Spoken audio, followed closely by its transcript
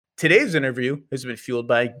Today's interview has been fueled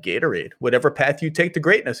by Gatorade. Whatever path you take to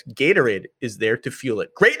greatness, Gatorade is there to fuel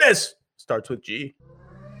it. Greatness starts with G.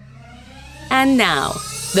 And now,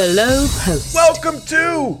 The Low Post. Welcome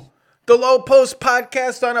to The Low Post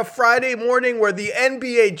podcast on a Friday morning where the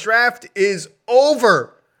NBA draft is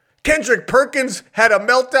over. Kendrick Perkins had a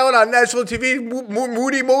meltdown on national TV.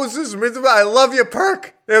 Moody Moses, I love you,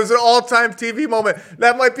 Perk. It was an all-time TV moment.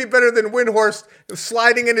 That might be better than Windhorst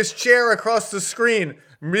sliding in his chair across the screen.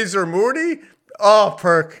 Mr. Moody? Oh,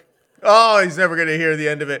 Perk. Oh, he's never going to hear the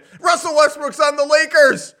end of it. Russell Westbrook's on the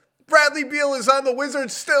Lakers. Bradley Beal is on the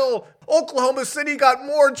Wizards still. Oklahoma City got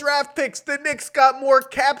more draft picks. The Knicks got more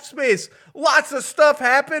cap space. Lots of stuff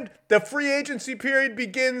happened. The free agency period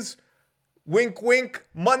begins, wink, wink,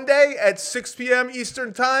 Monday at 6 p.m.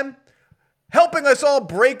 Eastern Time. Helping us all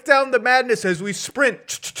break down the madness as we sprint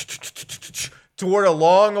toward a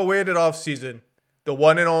long-awaited offseason. The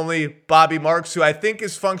one and only Bobby Marks, who I think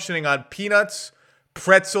is functioning on peanuts,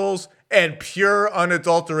 pretzels, and pure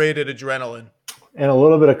unadulterated adrenaline. And a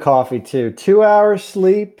little bit of coffee, too. 2 hours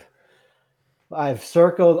sleep. I've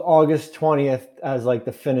circled August 20th as like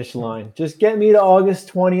the finish line. Just get me to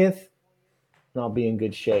August 20th, and I'll be in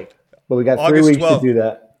good shape. But we got August 3 weeks 12th. To do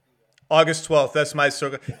that. August 12th, that's my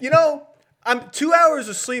circle. You know, I'm 2 hours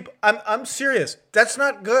of sleep. I'm serious. That's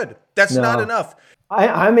not good. That's not enough.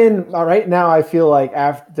 I'm in right now. I feel like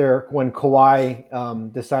after when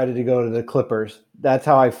Kawhi decided to go to the Clippers, that's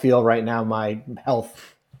how I feel right now. My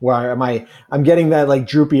health, where I'm getting that like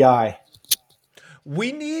droopy eye.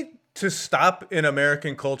 We need to stop in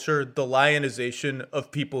American culture the lionization of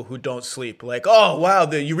people who don't sleep. Like, oh wow,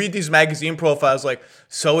 you read these magazine profiles like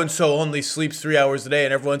so and so only sleeps 3 hours a day,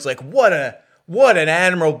 and everyone's like, what an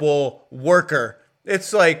admirable worker.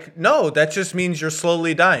 It's like, no, that just means you're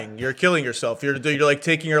slowly dying. You're killing yourself. You're like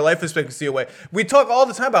taking your life expectancy away. We talk all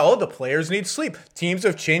the time about, the players need sleep. Teams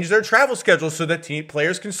have changed their travel schedules so that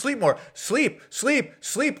players can sleep more. Sleep, sleep,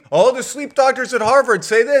 sleep. All the sleep doctors at Harvard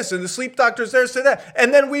say this, and the sleep doctors there say that.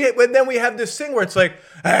 And then we have this thing where it's like,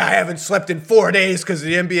 I haven't slept in 4 days because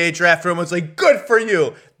the NBA draft room was like, good for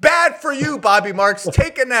you. Bad for you, Bobby Marks.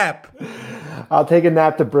 Take a nap. I'll take a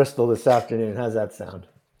nap to Bristol this afternoon. How's that sound?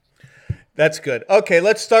 That's good. Okay,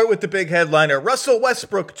 let's start with the big headliner. Russell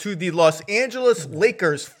Westbrook to the Los Angeles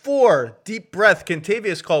Lakers for deep breath.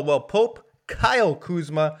 Kentavious Caldwell-Pope, Kyle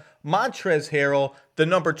Kuzma, Montrezl Harrell, the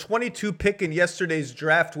number 22 pick in yesterday's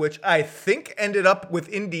draft, which I think ended up with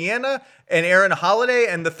Indiana and Aaron Holiday,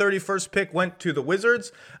 and the 31st pick went to the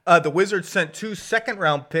Wizards. The Wizards sent 2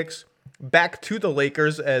 second-round picks back to the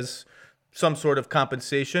Lakers as some sort of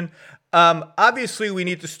compensation. Obviously, we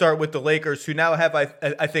need to start with the Lakers, who now have,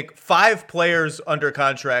 I think, 5 players under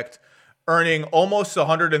contract, earning almost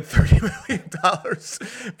 $130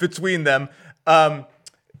 million between them.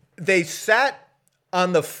 They sat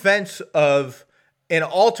on the fence of an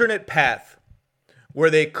alternate path where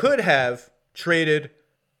they could have traded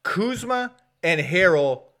Kuzma and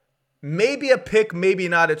Harrell, maybe a pick, maybe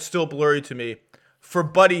not, it's still blurry to me, for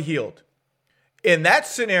Buddy Hield. In that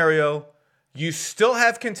scenario, you still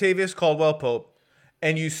have Kentavious Caldwell-Pope,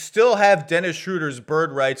 and you still have Dennis Schroeder's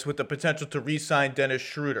bird rights with the potential to re-sign Dennis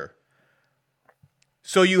Schroeder.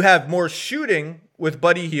 So you have more shooting with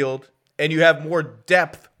Buddy Hield, and you have more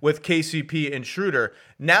depth with KCP and Schroeder.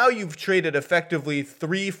 Now you've traded effectively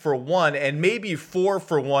 3 for 1, and maybe 4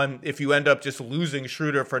 for 1 if you end up just losing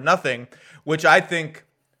Schroeder for nothing, which I think,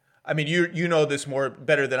 I mean, you know this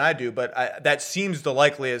better than I do, but that seems the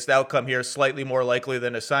likeliest outcome here, slightly more likely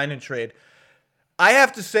than a sign and trade. I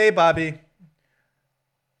have to say, Bobby,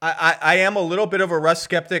 I am a little bit of a Russ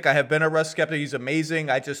skeptic. I have been a Russ skeptic. He's amazing.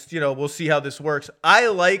 I just, we'll see how this works.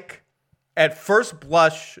 At first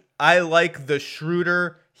blush, I like the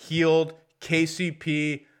Schroeder, Hield,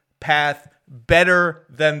 KCP path better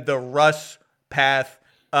than the Russ path.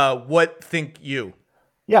 What think you?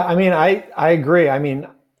 Yeah, I mean, I agree. I mean,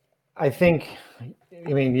 if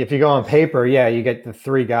you go on paper, yeah, you get the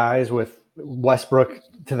 3 guys with Westbrook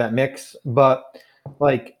to that mix, but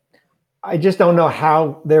like, I just don't know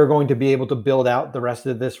how they're going to be able to build out the rest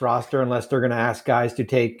of this roster unless they're going to ask guys to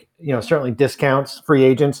take, certainly discounts, free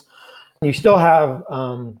agents. You still have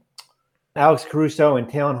Alex Caruso and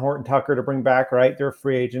Talen Horton-Tucker to bring back, right? They're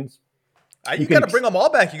free agents. You got to bring them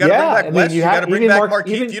all back. You got to bring back West. You got to bring back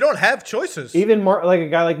Markieff. You don't have choices. Even more like a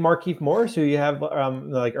guy like Markieff Morris, who you have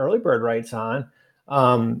like early bird rights on.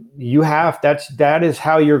 That is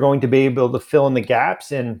how you're going to be able to fill in the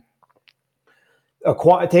gaps, and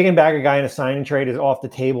taking back a guy in a sign and trade is off the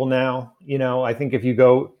table now. I think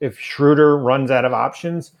if Schroeder runs out of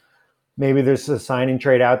options, maybe there's a signing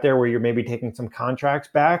trade out there where you're maybe taking some contracts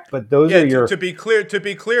back. But those are your to be clear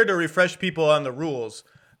to refresh people on the rules.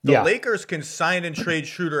 The Lakers can sign and trade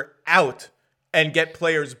Schroeder out and get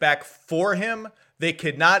players back for him. They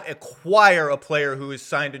could not acquire a player who is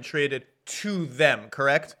signed and traded to them,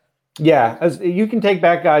 correct? Yeah, you can take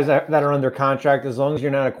back guys that are under contract as long as you're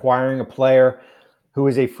not acquiring a player who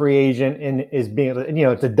is a free agent and is being,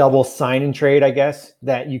 it's a double sign and trade, I guess,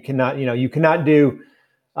 that you cannot do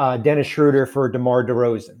Dennis Schroeder for DeMar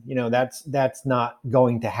DeRozan. That's not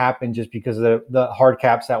going to happen just because of the hard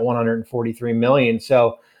cap's at $143 million.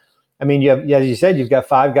 So, I mean, as you said, you've got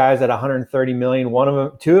 5 guys at $130 million.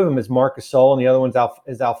 2 of them is Marc Gasol, and the other one's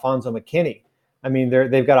is Alfonso McKinney. I mean,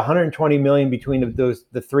 they've got $120 million between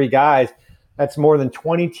the 3 guys. That's more than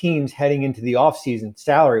 20 teams heading into the offseason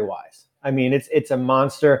salary wise. I mean, it's a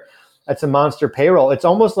monster. That's a monster payroll. It's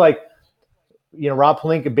almost like, Rob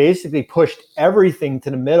Pelinka basically pushed everything to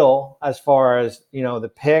the middle as far as,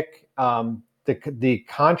 the pick, the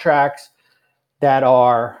contracts that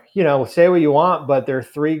are, say what you want, but they're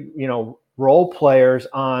 3, role players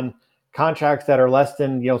on contracts that are less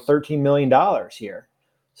than, $13 million here.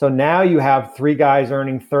 So now you have 3 guys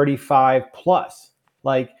earning 35 plus.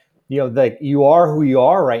 You are who you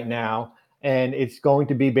are right now. And it's going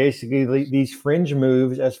to be basically these fringe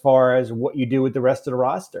moves as far as what you do with the rest of the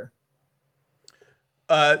roster.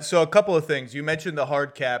 So a couple of things. You mentioned the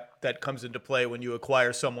hard cap that comes into play when you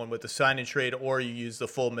acquire someone with a sign and trade or you use the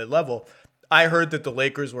full mid-level. I heard that the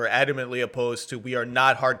Lakers were adamantly opposed to, we are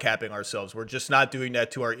not hard capping ourselves. We're just not doing that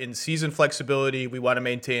to our in-season flexibility. We want to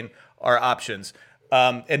maintain our options.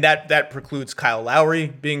 And that precludes Kyle Lowry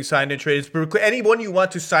being signed and traded. Anyone you want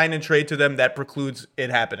to sign and trade to them, that precludes it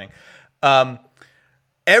happening.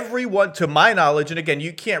 Everyone, to my knowledge, and again,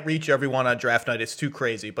 you can't reach everyone on draft night. It's too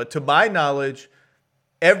crazy. But to my knowledge,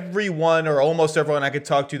 everyone or almost everyone I could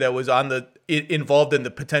talk to that was involved in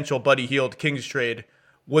the potential Buddy Hield Kings trade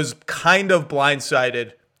was kind of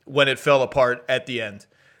blindsided when it fell apart at the end.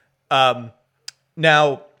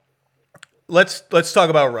 Now, let's talk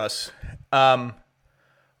about Russ.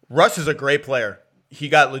 Russ is a great player. He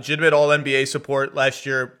got legitimate All-NBA support last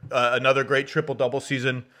year, another great triple-double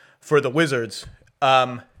season for the Wizards.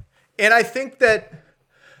 And I think that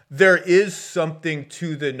there is something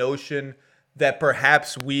to the notion that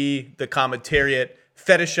perhaps we, the commentariat,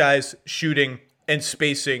 fetishize shooting and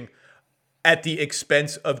spacing at the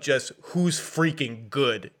expense of just who's freaking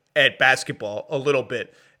good at basketball a little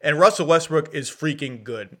bit. And Russell Westbrook is freaking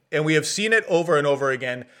good. And we have seen it over and over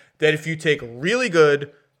again that if you take really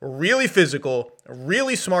good, really physical,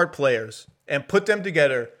 really smart players and put them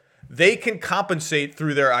together, they can compensate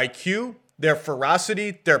through their IQ, their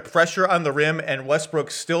ferocity, their pressure on the rim, and Westbrook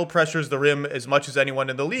still pressures the rim as much as anyone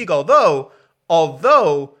in the league, although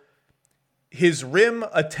his rim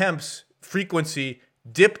attempts frequency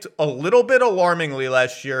dipped a little bit alarmingly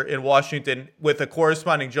last year in Washington with a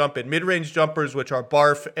corresponding jump in mid-range jumpers, which are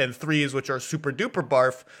barf, and threes, which are super duper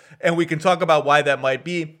barf. And we can talk about why that might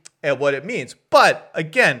be and what it means. But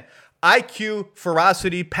again, IQ,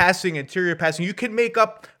 ferocity, passing, interior passing, you can make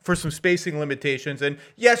up for some spacing limitations. And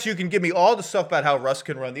yes, you can give me all the stuff about how Russ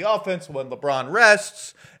can run the offense when LeBron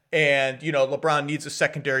rests. And, LeBron needs a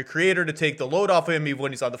secondary creator to take the load off of him even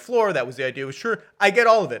when he's on the floor. That was the idea. Sure, I get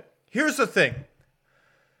all of it. Here's the thing.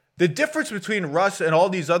 The difference between Russ and all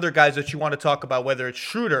these other guys that you want to talk about, whether it's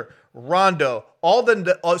Schroeder, Rondo, all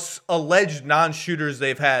the alleged non-shooters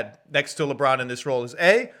they've had next to LeBron in this role is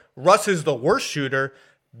A, Russ is the worst shooter.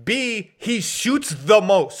 B, he shoots the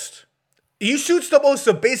most. He shoots the most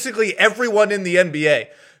of basically everyone in the NBA.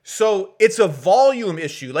 So it's a volume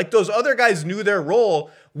issue. Like those other guys knew their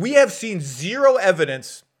role. We have seen zero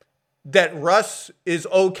evidence that Russ is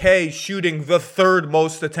okay shooting the 3rd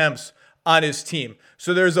most attempts on his team.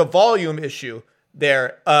 So there's a volume issue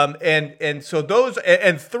there. And so those,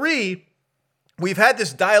 and 3, we've had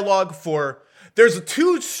this dialogue there's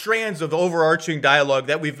 2 strands of overarching dialogue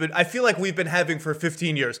that I feel like we've been having for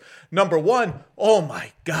 15 years. Number 1, oh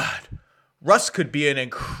my God, Russ could be an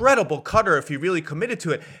incredible cutter if he really committed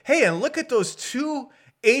to it. Hey, and look at those 2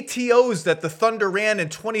 ATOs that the Thunder ran in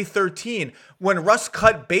 2013 when Russ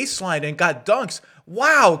cut baseline and got dunks.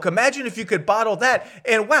 Wow, imagine if you could bottle that.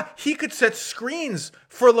 And wow, he could set screens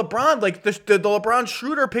for LeBron, like the LeBron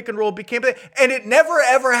Schroeder pick and roll became that. And it never,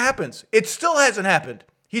 ever happens. It still hasn't happened.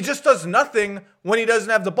 He just does nothing when he doesn't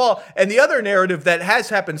have the ball. And the other narrative that has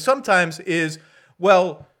happened sometimes is,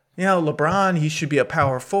 well, LeBron, he should be a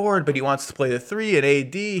power forward, but he wants to play the 3. And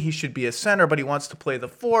AD, he should be a center, but he wants to play the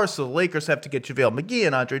 4. So the Lakers have to get JaVale McGee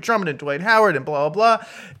and Andre Drummond and Dwight Howard and blah, blah, blah.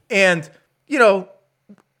 And,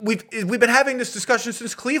 we've been having this discussion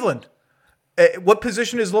since Cleveland. What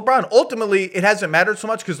position is LeBron? Ultimately, it hasn't mattered so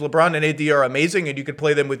much because LeBron and AD are amazing, and you could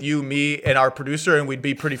play them with you, me, and our producer, and we'd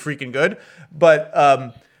be pretty freaking good.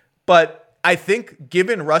 But But I think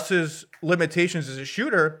given Russ's limitations as a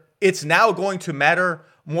shooter, it's now going to matter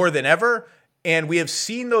more than ever. And we have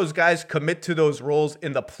seen those guys commit to those roles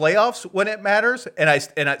in the playoffs when it matters.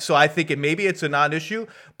 So I think maybe it's a non-issue,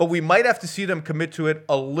 but we might have to see them commit to it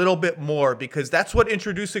a little bit more, because that's what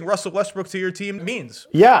introducing Russell Westbrook to your team means.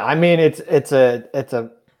 Yeah, I mean it's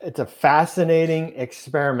a fascinating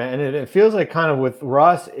experiment, and it feels like kind of with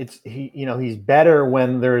Russ, he's better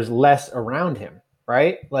when there's less around him,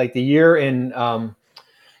 right? Like the year in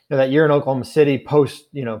that year in Oklahoma City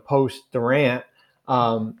post Durant.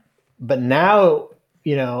 But now,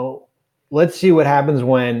 let's see what happens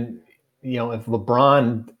when, if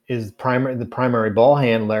LeBron is the primary ball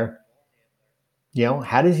handler,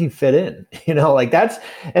 how does he fit in?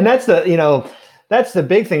 That's the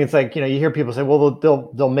big thing. It's like, you hear people say, well,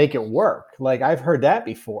 they'll make it work. Like I've heard that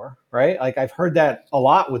before, right? Like I've heard that a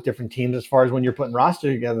lot with different teams as far as when you're putting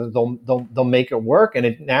roster together, they'll make it work. And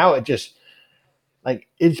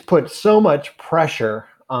it's put so much pressure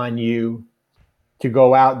on you to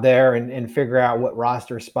go out there and figure out what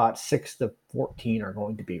roster spots 6 to 14 are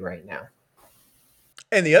going to be right now.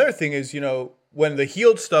 And the other thing is, when the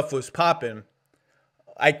Hield stuff was popping,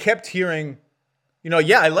 I kept hearing,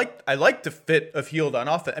 I like the fit of Hield on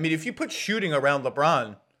offense. I mean, if you put shooting around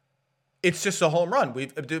LeBron, it's just a home run.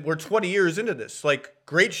 We're 20 years into this. Like,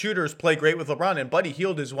 great shooters play great with LeBron, and Buddy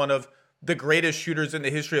Hield is one of the greatest shooters in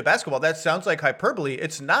the history of basketball. That sounds like hyperbole.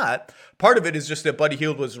 It's not. Part of it is just that Buddy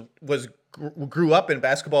Hield grew up in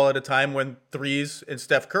basketball at a time when threes and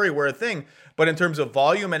Steph Curry were a thing. But in terms of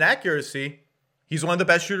volume and accuracy, he's one of the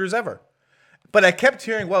best shooters ever. But I kept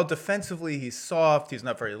hearing, well, defensively, he's soft. He's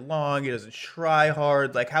not very long. He doesn't try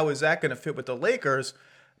hard. Like, how is that going to fit with the Lakers?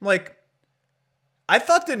 I'm like, I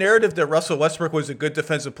thought the narrative that Russell Westbrook was a good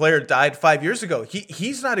defensive player died 5 years ago.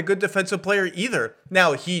 He's not a good defensive player either.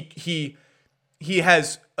 Now, he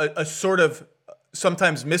has a sort of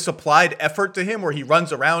sometimes misapplied effort to him where he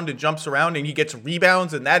runs around and jumps around and he gets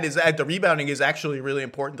rebounds, and the rebounding is actually really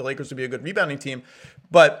important. The Lakers would be a good rebounding team.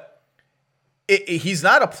 But he's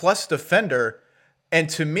not a plus defender. And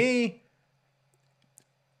to me,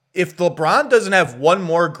 if LeBron doesn't have one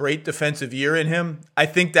more great defensive year in him, I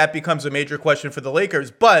think that becomes a major question for the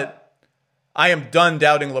Lakers. But I am done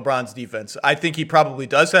doubting LeBron's defense. I think he probably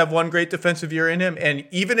does have one great defensive year in him. And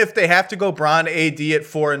even if they have to go Bron, AD at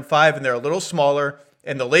 4 and 5, and they're a little smaller,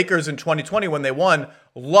 and the Lakers in 2020 when they won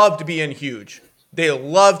loved being huge. They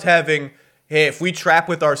loved having, hey, if we trap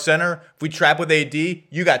with our center, if we trap with AD,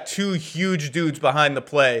 you got 2 huge dudes behind the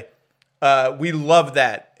play. We love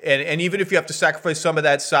that. And even if you have to sacrifice some of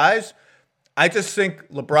that size, I just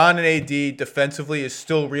think LeBron and AD defensively is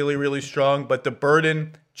still really, really strong, but the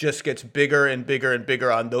burden just gets bigger and bigger and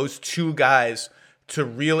bigger on those 2 guys to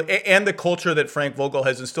really, and the culture that Frank Vogel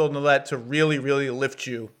has instilled into that to really, really lift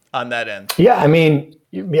you on that end. Yeah, I mean,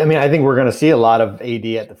 I think we're going to see a lot of AD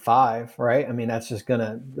at the 5, right? I mean, that's just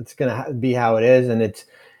it's gonna be how it is, and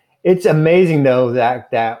it's amazing though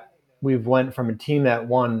that we've went from a team that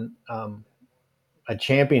won a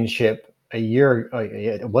championship a year.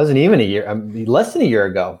 It wasn't even a year, less than a year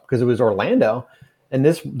ago, because it was Orlando, and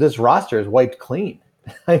this roster is wiped clean.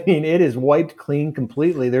 I mean, it is wiped clean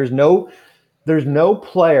completely. There's no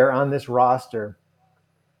player on this roster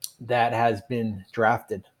that has been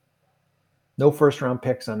drafted. No first round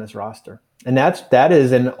picks on this roster, and that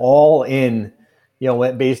is an all in.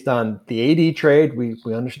 Based on the AD trade, we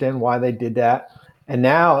understand why they did that, and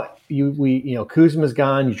now Kuzma's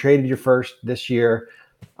gone. You traded your first this year.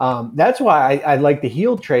 That's why I like the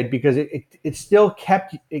Hield trade, because it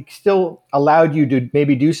still allowed you to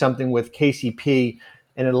maybe do something with KCP,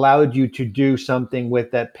 and it allowed you to do something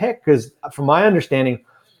with that pick. Because from my understanding,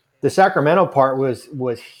 the Sacramento part was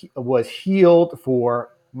Hield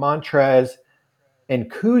for Montrez and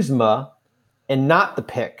Kuzma, and not the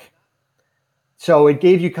pick. So it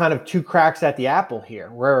gave you kind of 2 cracks at the apple here,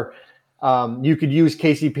 where you could use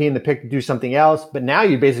KCP and the pick to do something else, but now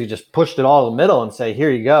you basically just pushed it all in the middle and say, here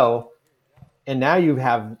you go. And now you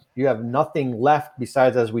have nothing left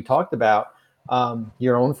besides, as we talked about,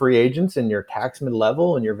 your own free agents and your tax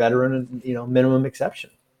mid-level and your veteran, minimum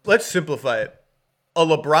exception. Let's simplify it. A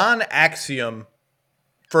LeBron axiom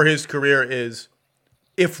for his career is,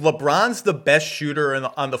 if LeBron's the best shooter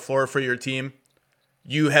on the floor for your team,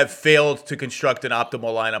 you have failed to construct an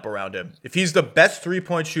optimal lineup around him. If he's the best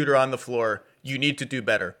 3-point shooter on the floor, you need to do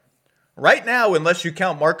better. Right now, unless you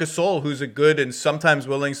count Marc Gasol, who's a good and sometimes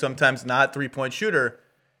willing, sometimes not 3-point shooter,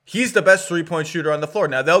 he's the best 3-point shooter on the floor.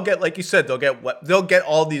 Now, they'll get, like you said, they'll get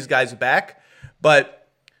all these guys back, but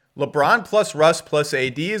LeBron plus Russ plus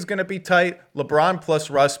AD is going to be tight. LeBron plus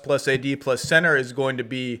Russ plus AD plus center is going to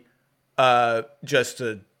be just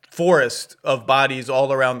a forest of bodies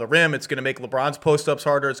all around the rim. It's going to make LeBron's post-ups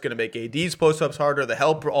harder. It's going to make AD's post-ups harder. The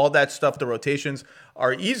help, all that stuff, the rotations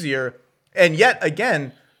are easier. And yet,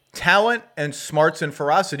 again, talent and smarts and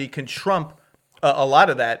ferocity can trump a lot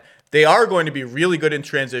of that. They are going to be really good in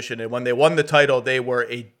transition. And when they won the title, they were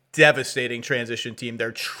a devastating transition team.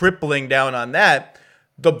 They're tripling down on that.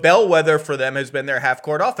 The bellwether for them has been their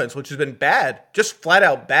half-court offense, which has been bad, just flat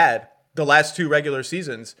out bad the last 2 regular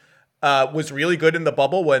seasons. Was really good in the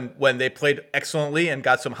bubble when they played excellently and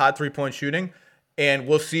got some hot three-point shooting. And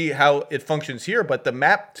we'll see how it functions here. But the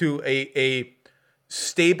map to a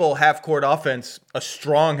stable half-court offense, a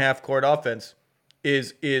strong half-court offense,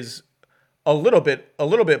 is a little bit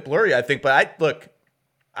blurry, I think. But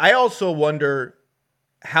I also wonder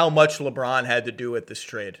how much LeBron had to do with this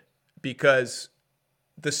trade, because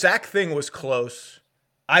the sack thing was close.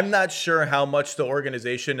 I'm not sure how much the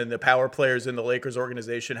organization and the power players in the Lakers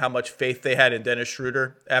organization, how much faith they had in Dennis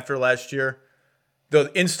Schroeder after last year. The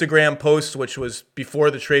Instagram post, which was before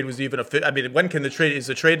the trade was even official. I mean, when can the trade? Is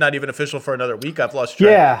the trade not even official for another week? I've lost track.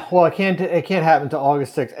 Yeah, well, it can't happen until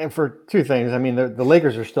August 6th. And for 2 things. I mean, the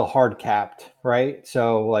Lakers are still hard capped, right?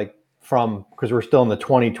 So like because we're still in the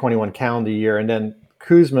 2021 calendar year, and then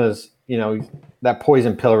Kuzma's, that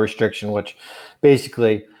poison pill restriction, which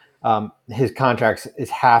basically his contract is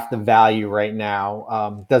half the value right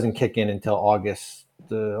now. Doesn't kick in until August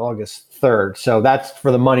 3rd. So that's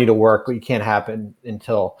for the money to work. It can't happen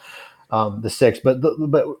until the 6th.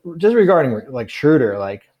 But just regarding like Schroeder,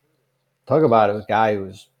 like talk about a guy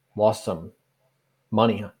who's lost some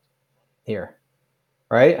money here,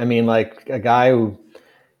 right? I mean, like a guy who,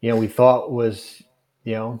 we thought was,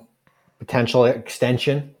 potential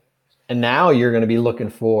extension. And now you're going to be looking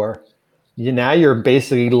for, now you're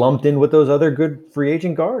basically lumped in with those other good free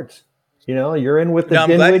agent guards. You're in with the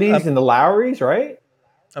Dinwiddie's and the Lowrys, right?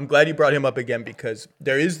 I'm glad you brought him up again, because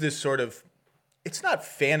there is this sort of, it's not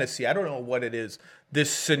fantasy, I don't know what it is,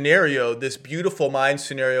 this scenario, this beautiful mind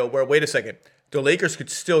scenario where, wait a second, the Lakers could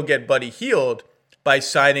still get Buddy Hield by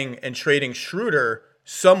signing and trading Schroeder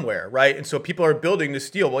somewhere, right? And so people are building this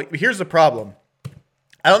deal. Well, here's the problem.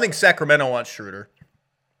 I don't think Sacramento wants Schroeder.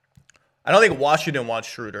 I don't think Washington wants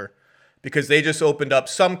Schroeder, because they just opened up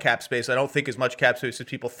some cap space. I don't think as much cap space as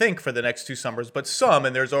people think for the next 2 summers, but some.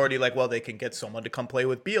 And there's already they can get someone to come play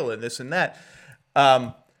with Beal and this and that.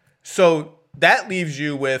 So that leaves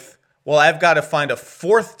you with, I've got to find a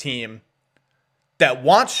 4th team that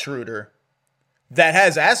wants Schroeder, that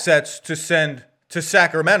has assets to send to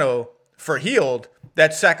Sacramento for Hield,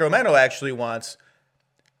 that Sacramento actually wants.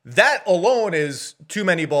 That alone is too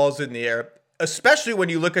many balls in the air, especially when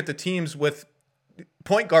you look at the teams with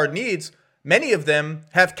point guard needs. Many of them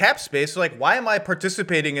have cap space. So like, why am I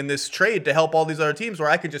participating in this trade to help all these other teams where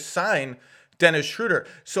I could just sign Dennis Schroeder?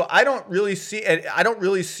 So I don't really see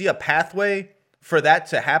a pathway for that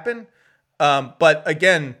to happen. But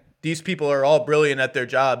again, these people are all brilliant at their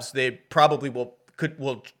jobs. They probably will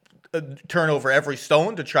turn over every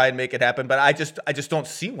stone to try and make it happen. But I just don't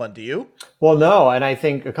see one. Do you? Well, no. And I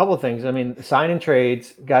think a couple of things. I mean, signing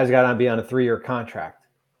trades, guys got to be on a 3-year contract.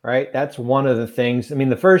 Right. That's one of the things. I mean,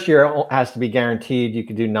 the first year has to be guaranteed. You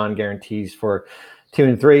can do non-guarantees for 2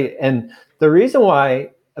 and 3. And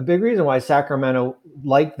a big reason why Sacramento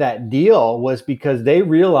liked that deal was because they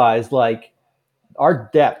realized like our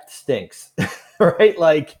depth stinks, right?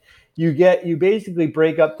 Like you basically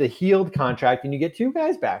break up the Hield contract and you get 2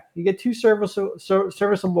 guys back. You get 2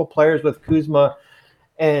 serviceable players with Kuzma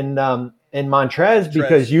and Montrez,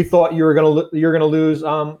 because you thought you're gonna lose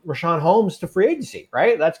Richaun Holmes to free agency,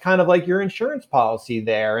 right? That's kind of like your insurance policy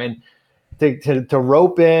there. And to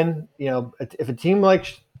rope in, if a team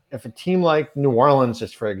like New Orleans,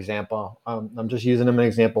 just for example, I'm just using them as an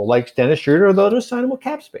example, like Dennis Schroeder, they'll just sign him with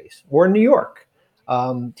cap space, or New York,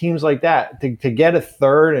 teams like that to get a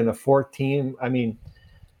 3rd and a 4th team. I mean,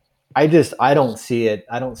 I don't see it.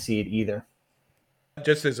 I don't see it either.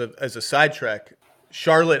 Just as a sidetrack,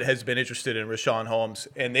 Charlotte has been interested in Richaun Holmes,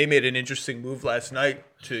 and they made an interesting move last night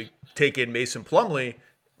to take in Mason Plumlee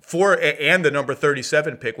and the number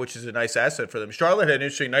 37 pick, which is a nice asset for them. Charlotte had an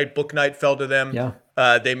interesting night. Book Night fell to them.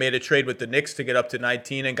 Yeah. They made a trade with the Knicks to get up to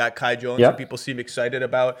 19 and got Kai Jones, who people seem excited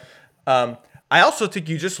about. I also think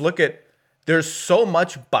you just look at, there's so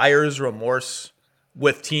much buyer's remorse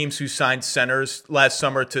with teams who signed centers last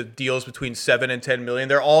summer to deals between $7 and $10 million.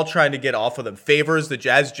 They're all trying to get off of them. Favors, the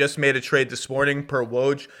Jazz just made a trade this morning per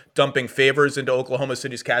Woj, dumping Favors into Oklahoma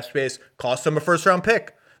City's cap space, cost them a 1st-round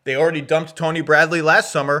pick. They already dumped Tony Bradley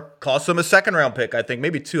last summer, cost them a 2nd-round pick, I think,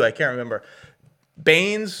 maybe 2, I can't remember.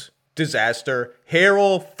 Baines, disaster.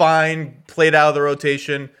 Harrell, fine, played out of the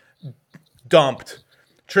rotation, dumped.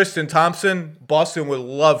 Tristan Thompson, Boston would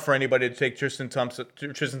love for anybody to take Tristan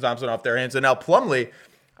Thompson off their hands. And now Plumlee,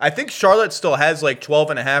 I think Charlotte still has like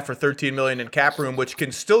 12.5 or 13 million in cap room, which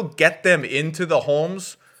can still get them into the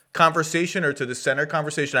Holmes conversation or to the center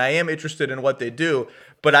conversation. I am interested in what they do,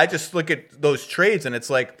 but I just look at those trades and it's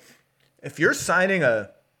like, if you're signing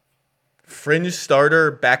a fringe starter,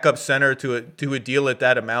 backup center to a deal at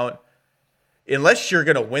that amount, unless you're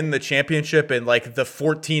going to win the championship and like the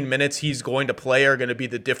 14 minutes he's going to play are going to be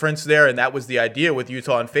the difference there. And that was the idea with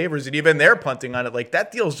Utah and Favors, and even they're punting on it. Like,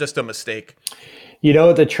 that deal's just a mistake. You know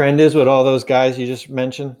what the trend is with all those guys you just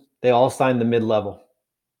mentioned? They all signed the mid-level.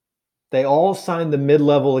 They all signed the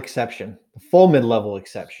mid-level exception, the full mid-level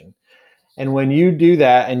exception. And when you do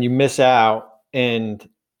that and you miss out, and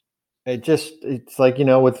it's like, you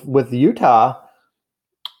know, with Utah,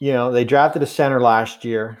 you know, they drafted a center last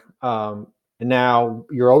year. And now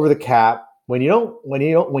you're over the cap. When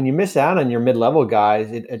you miss out on your mid-level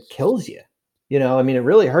guys, it kills you. You know, I mean, it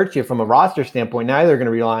really hurts you from a roster standpoint. Now they're going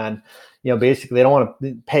to rely on, you know, basically they don't want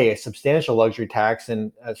to pay a substantial luxury tax,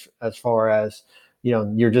 and as far as, you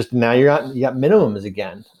know, you got minimums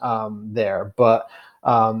again there. But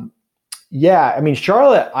yeah, I mean,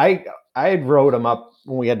 Charlotte, I had wrote them up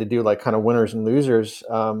when we had to do like kind of winners and losers,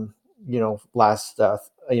 you know, last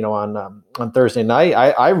on Thursday night.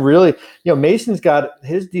 I really, you know, Mason's got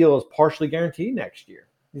his deal is partially guaranteed next year.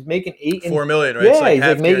 He's making $4 million, right? Yeah, it's like he's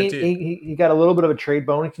half like making. guaranteed. He got a little bit of a trade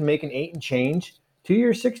bonus. He's making 8 and change. 2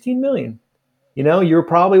 years, $16 million. You know, you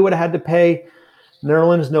probably would have had to pay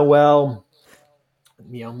Nerlens Noel,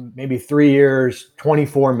 you know, maybe 3 years,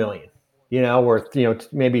 $24 million. You know, or, you know,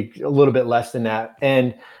 maybe a little bit less than that.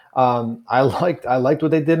 And I liked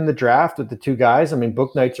what they did in the draft with the two guys. I mean,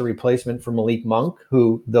 Bouknight's a replacement for Malik Monk,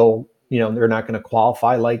 who they're not going to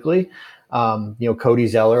qualify likely. You know, Cody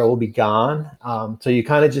Zeller will be gone. So you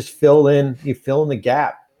kind of just fill in the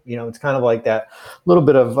gap. You know, it's kind of like that little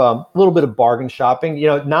bit of bargain shopping. You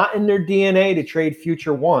know, not in their DNA to trade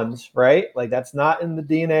future ones, right? Like, that's not in the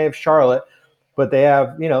DNA of Charlotte. But they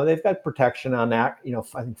have, you know, they've got protection on that. You know,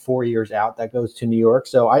 I think 4 years out that goes to New York.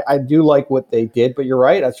 So I do like what they did. But you're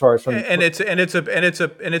right as far as it's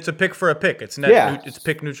a pick for a pick. It's net, it's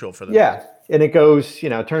pick neutral for them. Yeah, and it goes, you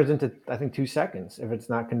know, it turns into, I think, 2 seconds if it's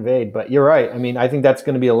not conveyed. But you're right. I mean, I think that's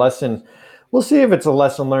going to be a lesson. We'll see if it's a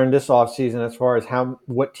lesson learned this offseason as far as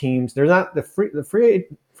what teams. There's not the free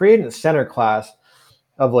agent center class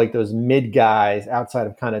of like those mid guys outside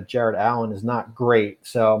of kind of Jared Allen is not great.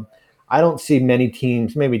 So I don't see many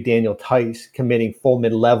teams, maybe Daniel Tice, committing full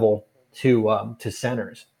mid-level to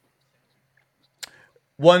centers.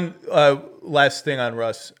 One last thing on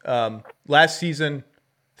Russ. Last season,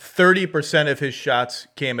 30% of his shots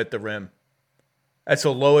came at the rim. That's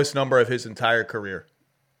the lowest number of his entire career.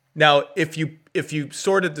 Now, if you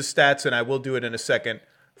sorted the stats, and I will do it in a second,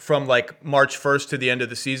 from like March 1st to the end of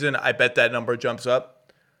the season, I bet that number jumps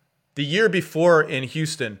up. The year before in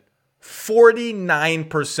Houston,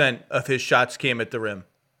 49% of his shots came at the rim.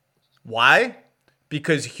 Why?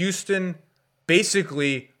 Because Houston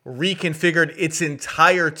basically reconfigured its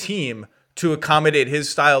entire team to accommodate his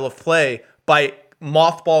style of play by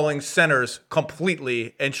mothballing centers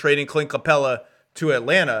completely and trading Clint Capella to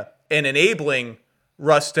Atlanta and enabling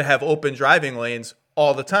Russ to have open driving lanes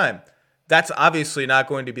all the time. That's obviously not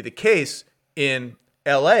going to be the case in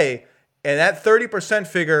LA. And that 30%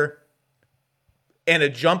 figure and a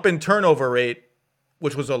jump in turnover rate,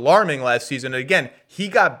 which was alarming last season. And again, he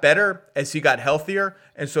got better as he got healthier.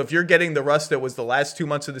 And so if you're getting the Russ that was the last 2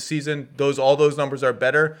 months of the season, all those numbers are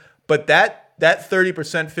better. But that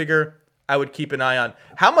 30% figure, I would keep an eye on.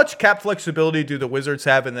 How much cap flexibility do the Wizards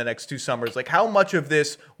have in the next 2 summers? Like, how much of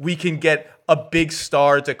this we can get a big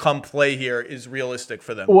star to come play here is realistic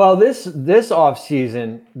for them? Well, this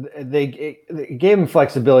offseason, they gave them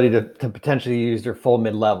flexibility to potentially use their full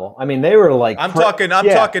mid-level. I mean, they were like... I'm talking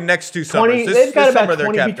next 2 summers. They've got about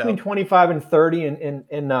 20, between 25 and 30 in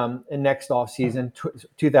next offseason,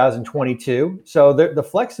 2022. So the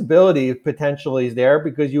flexibility potentially is there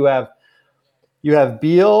because you have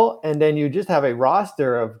Beal, and then you just have a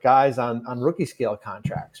roster of guys on rookie scale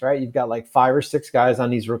contracts, right? You've got like 5 or 6 guys on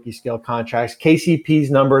these rookie scale contracts. KCP's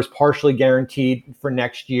number is partially guaranteed for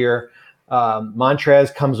next year.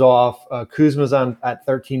 Montrez comes off. Kuzma's at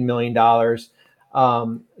 $13 million.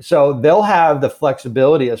 So they'll have the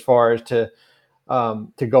flexibility as far as to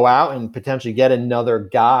go out and potentially get another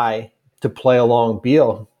guy to play along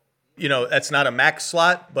Beal. You know, that's not a max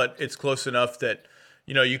slot, but it's close enough that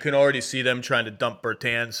you can already see them trying to dump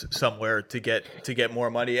Bertans somewhere to get more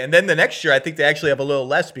money. And then the next year, I think they actually have a little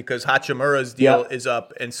less because Hachimura's deal is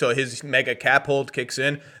up, and so his mega cap hold kicks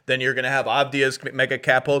in. Then you're going to have Avdia's mega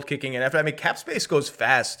cap hold kicking in after. I mean, cap space goes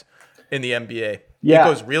fast in the NBA. Yeah. It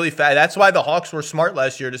goes really fast. That's why the Hawks were smart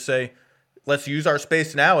last year to say, let's use our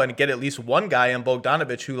space now and get at least one guy in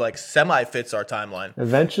Bogdanovich who like semi-fits our timeline.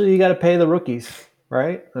 Eventually, you got to pay the rookies,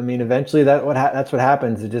 right? I mean, eventually that's what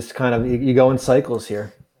happens. It just kind of you go in cycles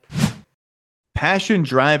here. Passion,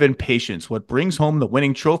 drive, and patience. What brings home the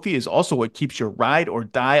winning trophy is also what keeps your ride or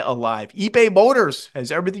die alive. eBay Motors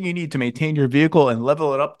has everything you need to maintain your vehicle and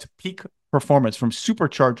level it up to peak performance, from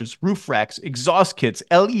superchargers, roof racks, exhaust kits,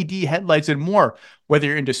 LED headlights, and more. Whether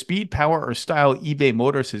you're into speed, power, or style, eBay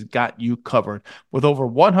Motors has got you covered. With over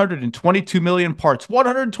 122 million parts,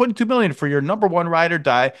 122 million for your number one ride or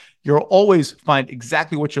die, you'll always find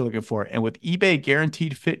exactly what you're looking for. And with eBay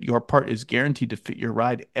Guaranteed Fit, your part is guaranteed to fit your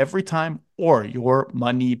ride every time or your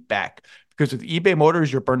money back. Because with eBay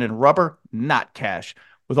Motors, you're burning rubber, not cash.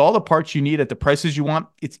 With all the parts you need at the prices you want,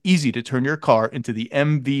 it's easy to turn your car into the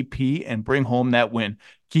MVP and bring home that win.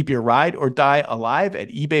 Keep your ride or die alive at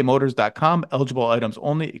ebaymotors.com. Eligible items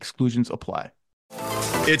only. Exclusions apply.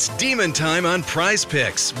 It's Demon Time on Prize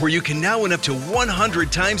Picks, where you can now win up to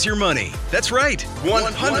 100 times your money. That's right,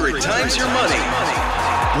 100 times your money.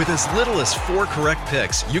 With as little as 4 correct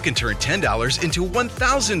picks, you can turn $10 into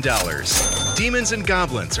 $1,000. Demons and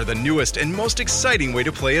Goblins are the newest and most exciting way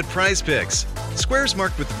to play at Prize Picks. Squares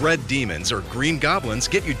marked with red demons or green goblins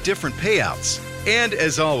get you different payouts. And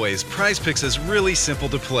as always, Prize Picks is really simple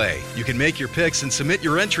to play. You can make your picks and submit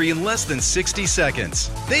your entry in less than 60 seconds.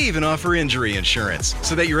 They even offer injury insurance,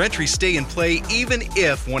 so that your entries stay in play even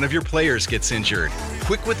if one of your players gets injured.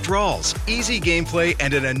 Quick withdrawals, easy gameplay,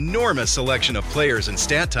 and an enormous selection of players and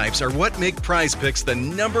stat types are what make Prize Picks the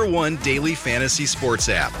 #1 daily fantasy sports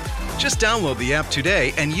app. Just download the app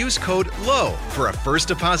today and use code LOW for a first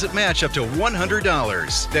deposit match up to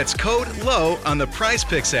 $100. That's code LOW on the Prize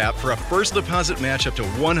Picks app for a first deposit match up to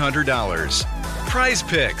 $100. Prize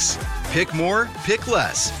Picks. Pick more, pick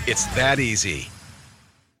less. It's that easy.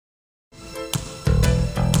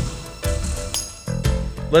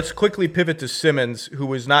 Let's quickly pivot to Simmons, who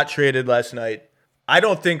was not traded last night. I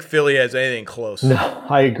don't think Philly has anything close. No,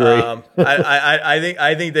 I agree.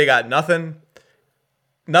 I think they got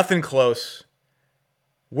nothing close.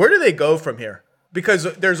 Where do they go from here? Because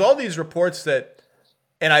there's all these reports that,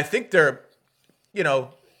 and I think they're,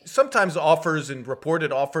 sometimes offers and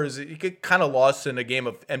reported offers, you get kind of lost in a game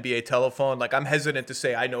of NBA telephone. Like, I'm hesitant to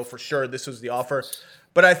say I know for sure this was the offer,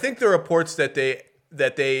 but I think the reports that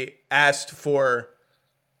they asked for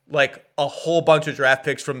like a whole bunch of draft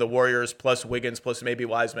picks from the Warriors plus Wiggins plus maybe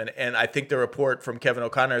Wiseman. And I think the report from Kevin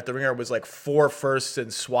O'Connor at The Ringer was like 4 firsts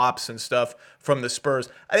and swaps and stuff from the Spurs.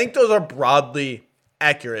 I think those are broadly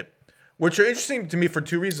accurate, which are interesting to me for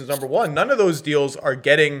 2 reasons. Number one, none of those deals are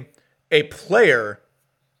getting a player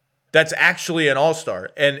that's actually an all-star.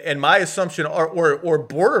 And my assumption, or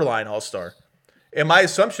borderline all-star. And my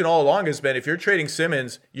assumption all along has been, if you're trading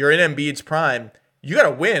Simmons, you're in Embiid's prime, you got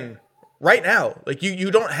to win right now. Like,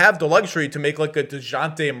 you don't have the luxury to make like a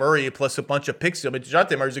DeJounte Murray plus a bunch of picks. I mean,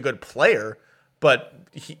 DeJounte Murray's a good player, but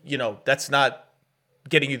that's not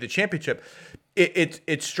getting you the championship.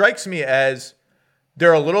 It strikes me as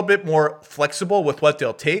they're a little bit more flexible with what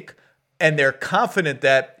they'll take, and they're confident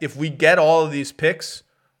that if we get all of these picks,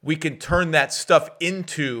 we can turn that stuff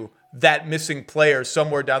into that missing player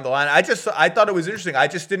somewhere down the line. I thought it was interesting. I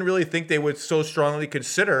just didn't really think they would so strongly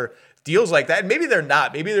consider deals like that. And maybe they're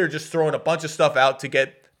not. Maybe they're just throwing a bunch of stuff out to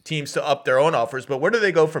get teams to up their own offers. But where do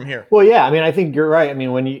they go from here? Well, yeah, I mean, I think you're right. I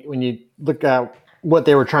mean, when you look at what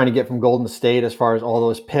they were trying to get from Golden State as far as all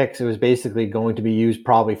those picks, it was basically going to be used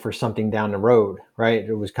probably for something down the road, right?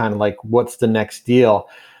 It was kind of like, what's the next deal?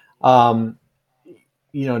 The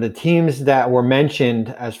teams that were mentioned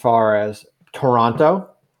as far as Toronto,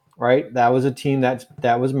 right? That was a team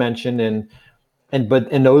that was mentioned, and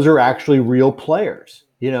those are actually real players.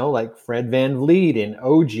 Like Fred VanVleet and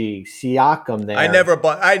OG Siakam there. I never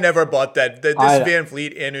bought that. This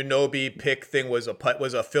VanVleet and Anunoby pick thing was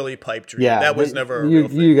a Philly pipe dream. Yeah, that was never a real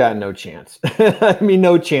thing. You got no chance. I mean,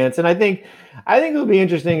 no chance. And I think it'll be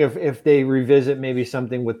interesting if they revisit maybe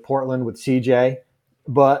something with Portland with CJ.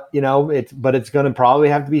 But it's going to probably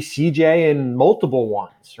have to be CJ and multiple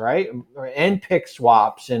ones, right? And pick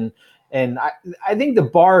swaps, and I think the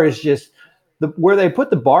bar is just where they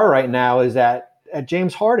put the bar right now is at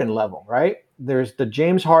James Harden level, right? There's the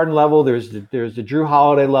James Harden level, there's the Jrue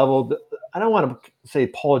Holiday level. I don't want to say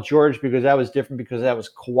Paul George because that was different because that was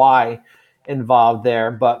Kawhi involved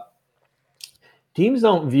there, but teams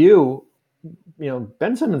don't view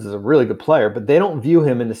Ben Simmons is a really good player, but they don't view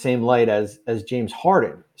him in the same light as James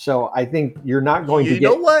Harden. So I think you're not going to get.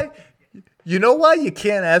 You know why you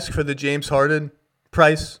can't ask for the James Harden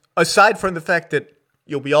price? Aside from the fact that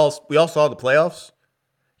we all saw the playoffs.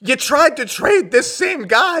 You tried to trade this same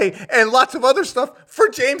guy and lots of other stuff for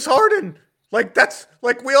James Harden. That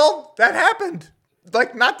happened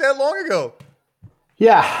not that long ago.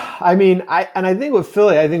 Yeah, I mean, I think with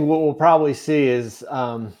Philly, I think what we'll probably see is,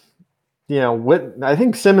 I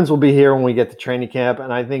think Simmons will be here when we get to training camp,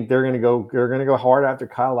 and I think they're going to go hard after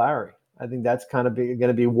Kyle Lowry. I think that's kind of going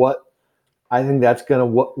to be what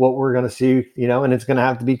we're going to see, and it's going to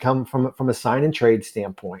have to become from a sign and trade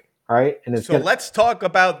standpoint, right? And let's talk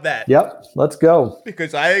about that. Yep, let's go.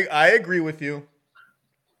 Because I agree with you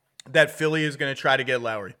that Philly is going to try to get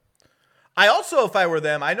Lowry. I also, if I were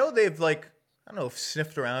them, I know they've I don't know if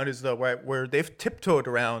sniffed around is the right word. They've tiptoed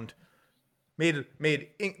around, have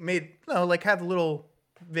little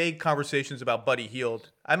vague conversations about Buddy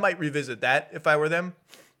Hield. I might revisit that if I were them.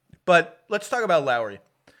 But let's talk about Lowry,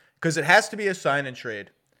 because it has to be a sign and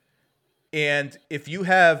trade. And if you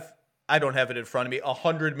have, I don't have it in front of me,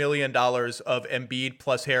 $100 million of Embiid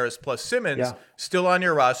plus Harris plus Simmons still on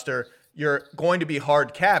your roster, you're going to be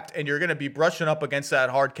hard capped, and you're going to be brushing up against that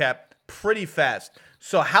hard cap pretty fast.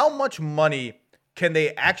 So how much money can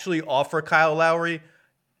they actually offer Kyle Lowry?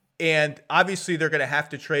 And obviously they're going to have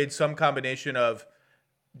to trade some combination of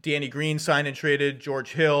Danny Green signed and traded,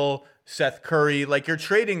 George Hill, Seth Curry. You're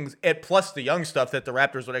trading at plus the young stuff that the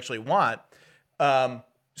Raptors would actually want.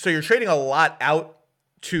 So you're trading a lot out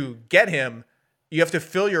to get him. You have to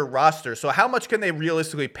fill your roster. So how much can they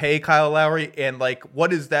realistically pay Kyle Lowry? And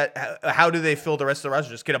what is that? How do they fill the rest of the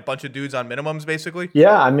roster? Just get a bunch of dudes on minimums, basically?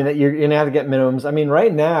 Yeah, I mean, you're going to have to get minimums. I mean,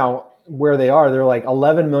 right now, where they are, they're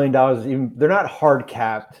 $11 million. They're not hard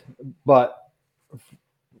capped, but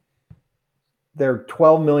they're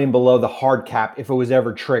 $12 million below the hard cap if it was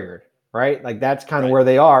ever triggered, right? That's kind of where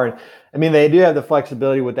they are. And I mean, they do have the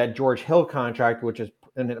flexibility with that George Hill contract, but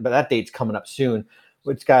that date's coming up soon.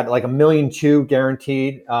 It's got $1.2 million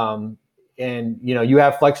guaranteed. And you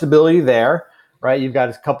have flexibility there, right? You've got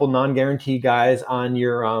a couple non-guaranteed guys on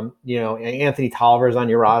your, Anthony Tolliver's on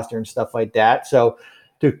your roster and stuff like that. So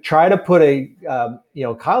to try to put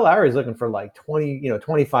Kyle Lowry is looking for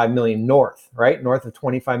 25 million north, right? North of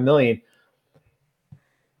 25 million.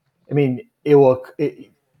 I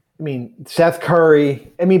mean, Seth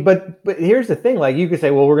Curry. I mean, but here's the thing. You could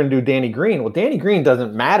say, well, we're going to do Danny Green. Well, Danny Green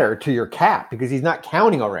doesn't matter to your cap because he's not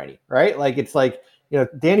counting already, right?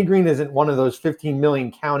 Danny Green isn't one of those 15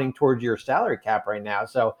 million counting towards your salary cap right now.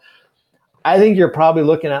 So I think you're probably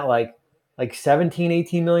looking at like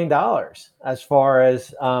 $17-18 million as far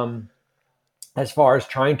as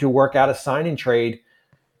trying to work out a sign and trade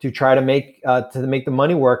to try to make the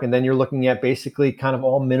money work. And then you're looking at basically kind of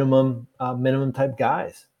all minimum type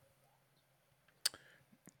guys.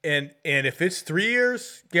 And if it's 3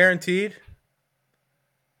 years guaranteed,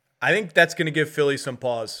 I think that's going to give Philly some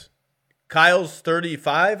pause. Kyle's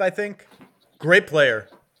 35, I think. Great player.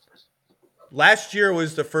 Last year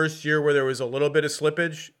was the first year where there was a little bit of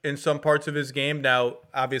slippage in some parts of his game. Now,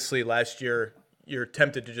 obviously, last year you're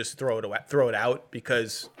tempted to just throw it out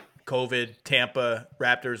because COVID, Tampa,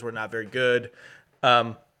 Raptors were not very good.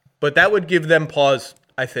 But that would give them pause,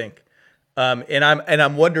 I think. And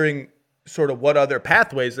I'm wondering sort of what other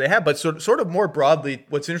pathways they have. But sort of more broadly,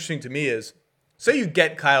 what's interesting to me is, say you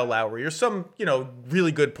get Kyle Lowry or some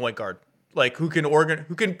really good point guard, who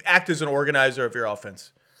can act as an organizer of your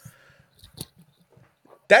offense.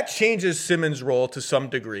 That changes Simmons' role to some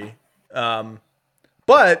degree.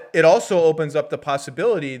 But it also opens up the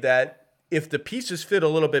possibility that if the pieces fit a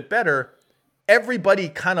little bit better, everybody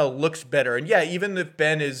kind of looks better. And yeah, even if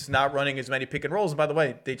Ben is not running as many pick and rolls, and by the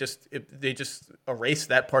way, they just erased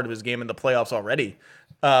that part of his game in the playoffs already.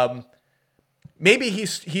 Maybe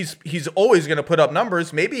he's always going to put up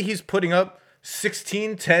numbers. Maybe he's putting up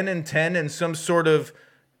 16, 10, and 10 in some sort of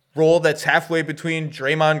role that's halfway between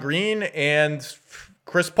Draymond Green and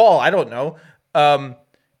Chris Paul. I don't know.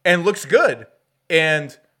 And looks good.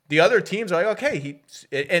 And the other teams are like, okay,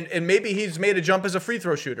 and maybe he's made a jump as a free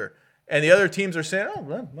throw shooter. And the other teams are saying, oh,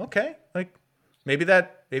 well, okay. Maybe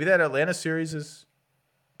that Atlanta series is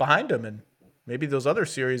behind him. And maybe those other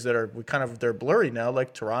series that are they're blurry now,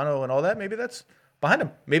 like Toronto and all that, maybe that's behind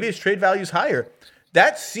him. Maybe his trade value is higher.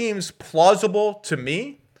 That seems plausible to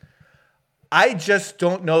me. I just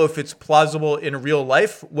don't know if it's plausible in real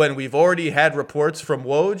life when we've already had reports from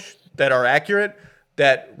Woj that are accurate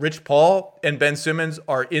that Rich Paul and Ben Simmons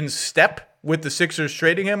are in step with the Sixers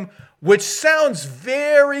trading him, which sounds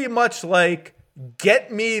very much like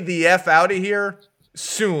get me the F out of here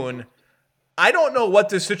soon. I don't know what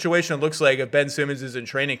this situation looks like if Ben Simmons is in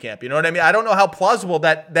training camp. You know what I mean? I don't know how plausible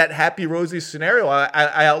that happy Rosy scenario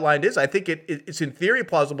I outlined is. I think it's in theory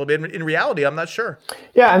plausible, but in reality, I'm not sure.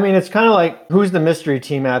 Yeah, I mean, it's kind of like, who's the mystery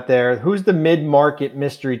team out there? Who's the mid-market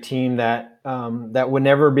mystery team that would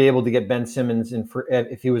never be able to get Ben Simmons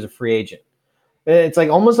if he was a free agent? It's like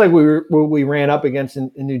almost like we ran up against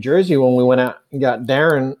in New Jersey when we went out and got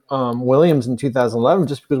Darren Williams in 2011,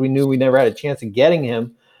 just because we knew we never had a chance of getting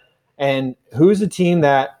him. And who's the team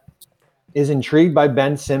that is intrigued by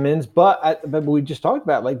Ben Simmons? But we just talked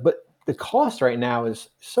about, like, but the cost right now is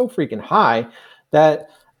so freaking high that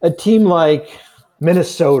a team like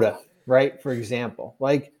Minnesota, right, for example,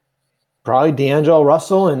 like probably D'Angelo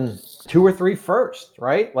Russell and 2 or 3 first,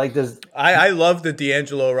 right? Like, I love the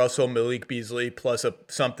D'Angelo Russell, Malik Beasley plus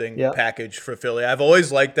something package for Philly. I've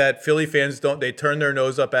always liked that. Philly fans they turn their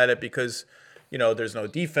nose up at it because, you know, there's no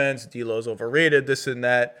defense, D'Lo's overrated, this and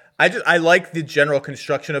that. I like the general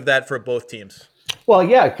construction of that for both teams. Well,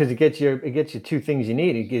 yeah, because it gets you 2 things you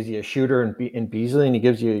need. It gives you a shooter in Beasley, and it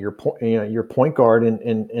gives you your point guard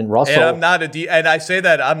in Russell. And I'm not and I say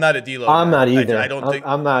that I'm not a D'Lo. I'm not either. I don't think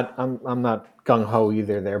I'm not gung ho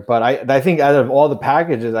either there. But I think out of all the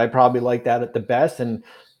packages, I probably like that at the best, and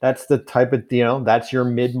that's the type of that's your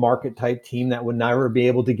mid market type team that would never be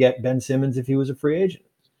able to get Ben Simmons if he was a free agent.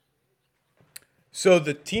 So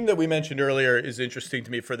the team that we mentioned earlier is interesting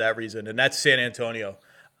to me for that reason, and that's San Antonio.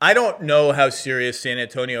 I don't know how serious San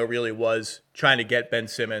Antonio really was trying to get Ben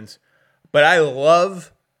Simmons, but I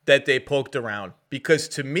love that they poked around, because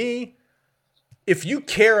to me, if you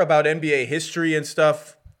care about NBA history and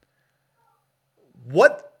stuff,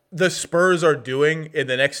 what the Spurs are doing in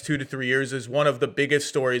the next 2 to 3 years is one of the biggest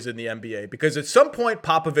stories in the NBA, because at some point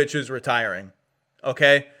Popovich is retiring,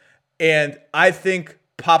 okay? And I think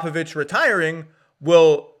Popovich retiring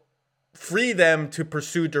will free them to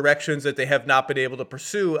pursue directions that they have not been able to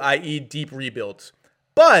pursue, i.e. deep rebuilds.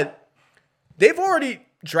 But they've already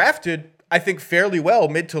drafted, I think, fairly well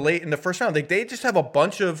mid to late in the first round. Like, they just have a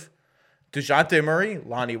bunch of DeJounte Murray,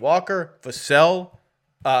 Lonnie Walker, Vassell,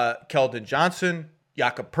 Keldon Johnson,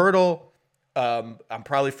 Jakob Poeltl. I'm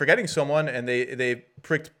probably forgetting someone, and they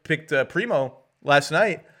picked Primo last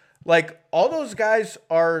night. Like, all those guys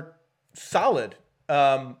are solid.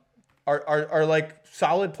 Are like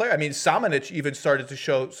solid player. I mean, Samanic even started to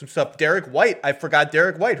show some stuff. Derek White, I forgot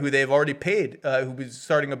Derek White, who they've already paid, who is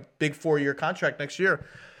starting a big 4-year contract next year.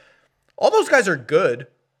 All those guys are good.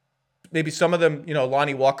 Maybe some of them,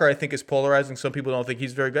 Lonnie Walker, I think, is polarizing. Some people don't think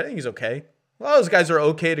he's very good. I think he's okay. A lot of those guys are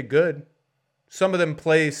okay to good. Some of them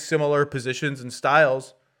play similar positions and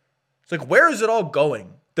styles. It's like, where is it all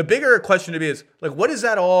going? The bigger question to me is, like, what is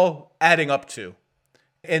that all adding up to?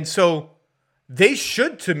 And so they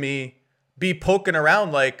should, to me, be poking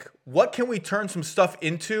around like, what can we turn some stuff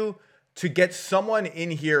into to get someone in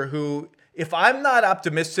here who, if I'm not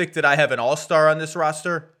optimistic that I have an all-star on this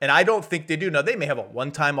roster, and I don't think they do. Now, they may have a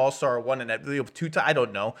one-time all-star or one and a two-time, I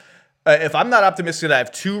don't know. If I'm not optimistic that I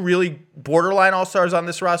have 2 really borderline all-stars on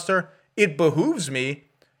this roster, it behooves me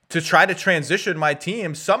to try to transition my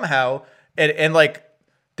team somehow. And like,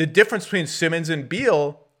 the difference between Simmons and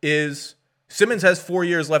Beal is Simmons has 4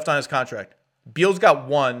 years left on his contract. Beal's got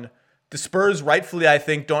 1. The Spurs, rightfully, I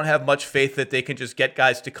think, don't have much faith that they can just get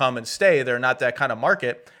guys to come and stay. They're not that kind of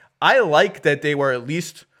market. I like that they were at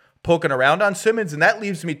least poking around on Simmons, and that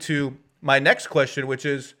leads me to my next question, which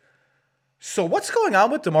is, so what's going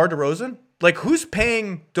on with DeMar DeRozan? Like, who's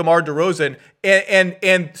paying DeMar DeRozan?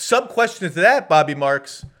 And sub-question to that, Bobby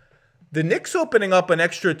Marks, the Knicks opening up an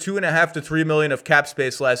extra $2.5 to $3 million of cap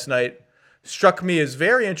space last night struck me as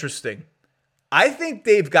very interesting. I think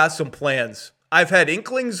they've got some plans. I've had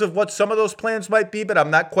inklings of what some of those plans might be, but I'm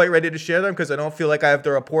not quite ready to share them because I don't feel like I have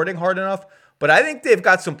the reporting hard enough. But I think they've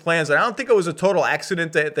got some plans, and I don't think it was a total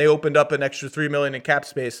accident that they opened up an extra $3 million in cap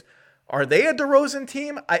space. Are they a DeRozan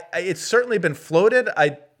team? It's certainly been floated.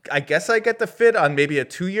 I guess I get the fit on maybe a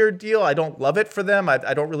 2-year deal. I don't love it for them. I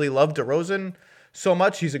don't really love DeRozan so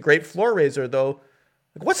much. He's a great floor raiser, though.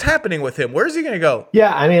 What's happening with him? Where's he going to go?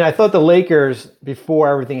 Yeah, I mean, I thought the Lakers, before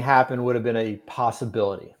everything happened, would have been a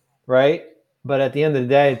possibility, right? But at the end of the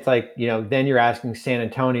day, it's like, then you're asking San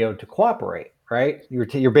Antonio to cooperate, right?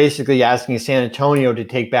 You're basically asking San Antonio to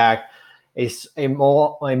take back a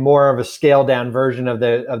more of a scaled down version of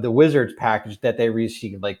the Wizards package that they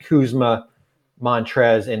received, like Kuzma,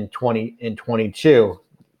 Montrez in 22.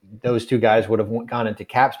 Those 2 guys would have gone into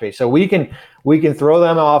cap space. So we can throw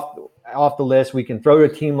them off the list. We can throw a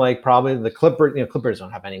team like probably the Clippers. Clippers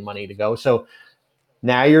don't have any money to go. So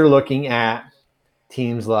now you're looking at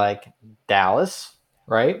teams like Dallas,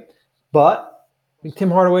 right? But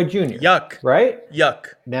Tim Hardaway Jr. Yuck. Right? Yuck.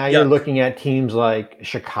 Now you're looking at teams like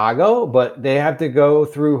Chicago, but they have to go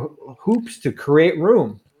through hoops to create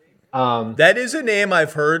room. That is a name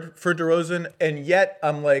I've heard for DeRozan, and yet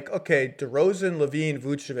I'm like, okay, DeRozan, Levine,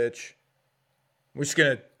 Vucevic, we're just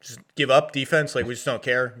going to just give up defense? Like, we just don't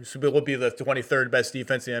care? We'll be the 23rd best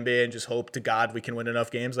defense in the NBA and just hope to God we can win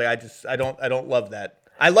enough games? Like, I don't love that.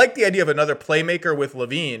 I like the idea of another playmaker with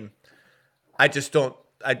Levine. I just don't.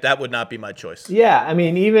 That would not be my choice. Yeah, I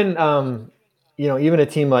mean, even even a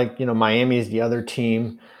team like Miami is the other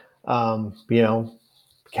team,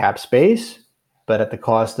 cap space, but at the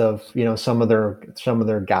cost of some of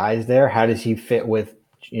their guys there. How does he fit with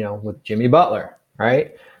Jimmy Butler,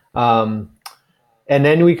 right? And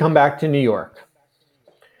then we come back to New York.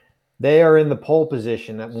 They are in the pole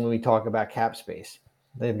position that when we talk about cap space.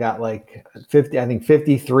 They've got like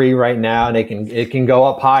 53 right now, and it can go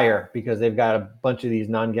up higher because they've got a bunch of these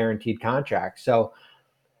non-guaranteed contracts. So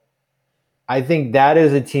I think that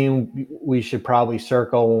is a team we should probably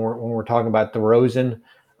circle when we're talking about DeRozan.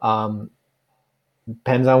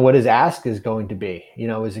 Depends on what his ask is going to be.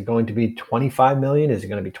 Is it going to be $25 million? Is it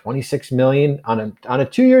going to be $26 million on a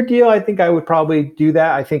 2-year deal? I think I would probably do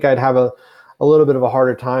that. I think I'd have a little bit of a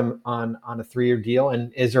harder time on a 3-year deal.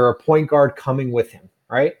 And is there a point guard coming with him?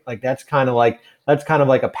 Right? Like that's kind of like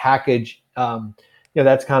a package.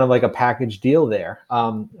 That's kind of like a package deal there.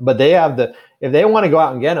 But they have if they want to go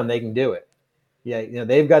out and get him, they can do it. Yeah,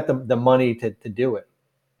 they've got the money to do it.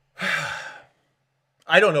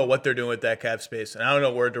 I don't know what they're doing with that cap space, and I don't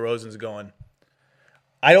know where DeRozan's going.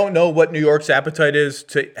 I don't know what New York's appetite is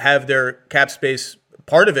to have their cap space,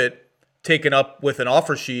 part of it, taken up with an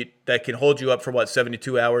offer sheet that can hold you up for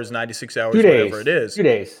 72 hours, 96 hours, whatever it is. 2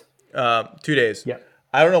 days. 2 days. Yeah.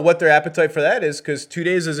 I don't know what their appetite for that is because 2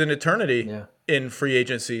 days is an eternity in free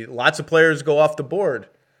agency. Lots of players go off the board.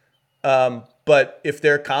 But if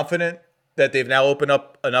they're confident that they've now opened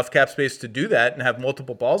up enough cap space to do that and have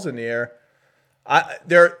multiple balls in the air,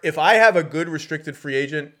 if I have a good restricted free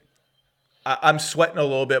agent, I'm sweating a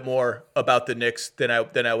little bit more about the Knicks than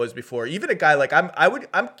I was before. Even a guy like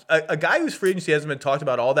a guy whose free agency hasn't been talked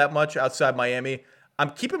about all that much outside Miami. I'm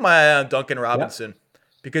keeping my eye on Duncan Robinson.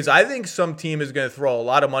 Because I think some team is going to throw a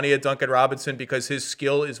lot of money at Duncan Robinson because his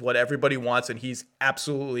skill is what everybody wants and he's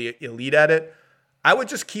absolutely elite at it. I would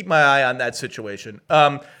just keep my eye on that situation.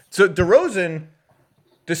 So DeRozan,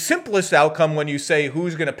 the simplest outcome when you say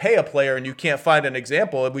who's going to pay a player and you can't find an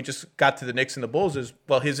example, and we just got to the Knicks and the Bulls, is,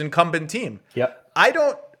 well, his incumbent team. Yep.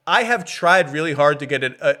 I have tried really hard to get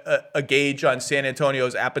a gauge on San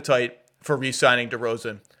Antonio's appetite for re-signing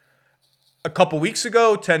DeRozan. A couple weeks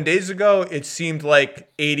ago, 10 days ago, it seemed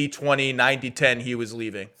like 80-20, 90-10 he was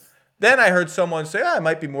leaving. Then I heard someone say, it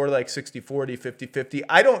might be more like 60-40, 50-50.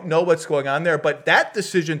 I don't know what's going on there, but that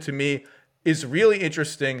decision to me is really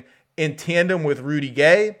interesting in tandem with Rudy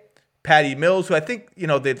Gay, Patty Mills, who I think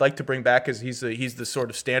they'd like to bring back because he's the sort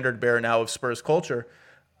of standard bearer now of Spurs culture.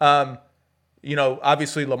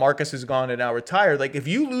 Obviously LaMarcus is gone and now retired. Like if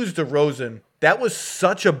you lose DeRozan, that was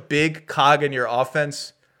such a big cog in your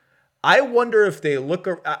offense. I wonder if they look.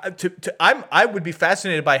 I would be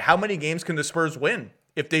fascinated by how many games can the Spurs win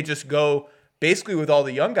if they just go basically with all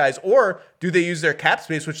the young guys, or do they use their cap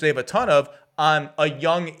space, which they have a ton of, on a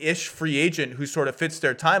young-ish free agent who sort of fits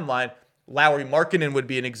their timeline. Lauri Markkanen would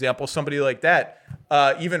be an example, somebody like that.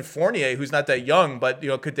 Even Fournier, who's not that young, but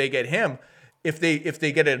could they get him? If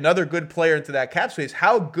they get another good player into that cap space,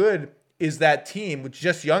 how good is that team with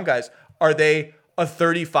just young guys? Are they a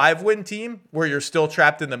 35-win team where you're still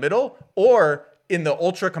trapped in the middle? Or in the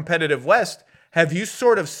ultra-competitive West, have you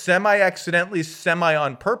sort of semi-accidentally,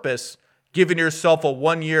 semi-on-purpose given yourself a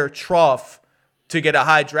one-year trough to get a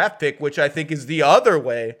high draft pick, which I think is the other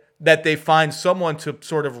way that they find someone to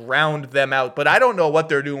sort of round them out? But I don't know what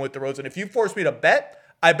they're doing with DeRozan. If you force me to bet,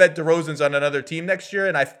 I bet DeRozan's on another team next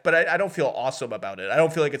year, but I don't feel awesome about it. I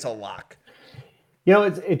don't feel like it's a lock.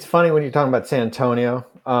 It's funny when you're talking about San Antonio.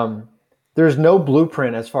 There's no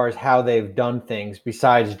blueprint as far as how they've done things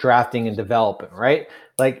besides drafting and developing, right?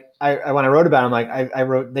 Like when I wrote about them, I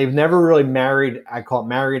wrote they've never really married. I call it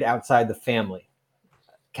married outside the family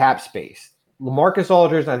cap space. LaMarcus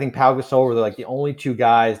Aldridge and I think Pau Gasol were like the only two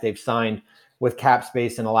guys they've signed with cap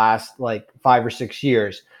space in the last 5 or 6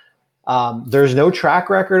 years. There's no track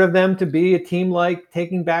record of them to be a team like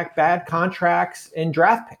taking back bad contracts and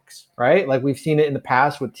draft picks, right? Like we've seen it in the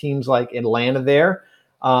past with teams like Atlanta there.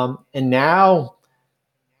 And now,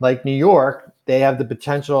 like New York, they have the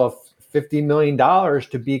potential of $50 million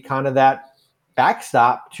to be kind of that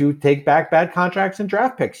backstop to take back bad contracts and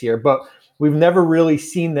draft picks here. But we've never really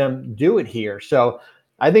seen them do it here. So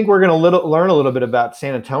I think we're going to learn a little bit about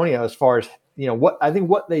San Antonio as far as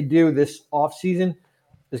what they do this offseason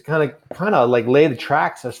is kind of like lay the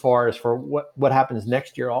tracks as far as for what happens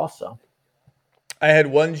next year also. I had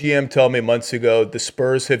one GM tell me months ago the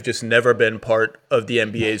Spurs have just never been part of the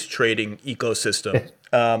NBA's trading ecosystem.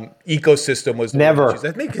 Ecosystem was the never. Word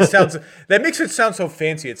that makes it sound so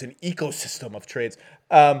fancy. It's an ecosystem of trades.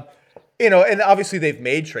 And obviously they've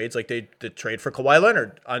made trades, like the trade for Kawhi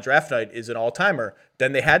Leonard on draft night is an all-timer.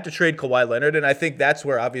 Then they had to trade Kawhi Leonard, and I think that's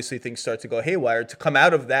where obviously things start to go haywire. To come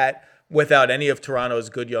out of that without any of Toronto's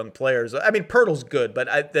good young players. I mean, Pirtle's good,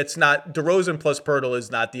 but that's not – DeRozan plus Pirtle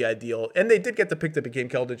is not the ideal. And they did get the pick that became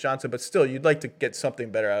Keldon Johnson, but still, you'd like to get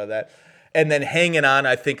something better out of that. And then hanging on,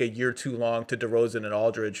 I think, a year too long to DeRozan and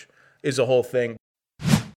Aldridge is a whole thing.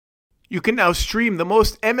 You can now stream the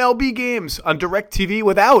most MLB games on DirecTV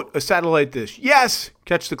without a satellite dish. Yes!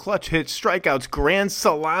 Catch the clutch hits, strikeouts, grand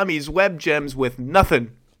salamis, web gems with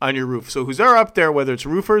nothing on your roof. So who's there up there, whether it's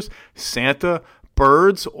roofers, Santa,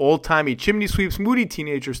 birds, old-timey chimney sweeps, moody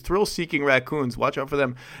teenagers, thrill-seeking raccoons, watch out for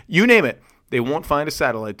them. You name it, they won't find a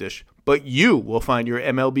satellite dish. But you will find your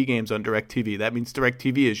MLB games on DirecTV. That means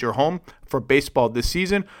DirecTV is your home for baseball this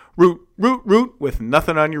season. Root with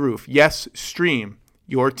nothing on your roof. Yes, stream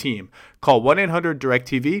your team. Call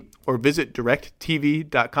 1-800-DIRECTV or visit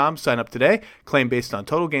directtv.com. Sign up today. Claim based on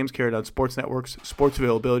total games carried on sports networks. Sports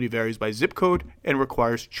availability varies by zip code and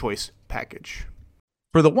requires choice package.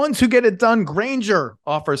 For the ones who get it done, Grainger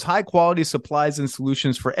offers high-quality supplies and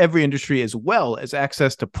solutions for every industry, as well as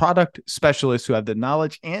access to product specialists who have the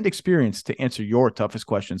knowledge and experience to answer your toughest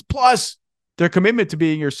questions. Plus, their commitment to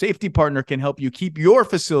being your safety partner can help you keep your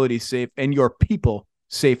facility safe and your people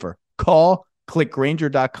safer. Call, click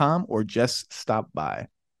Grainger.com, or just stop by.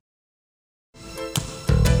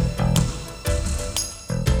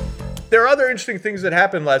 There are other interesting things that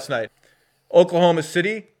happened last night. Oklahoma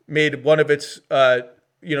City made one of its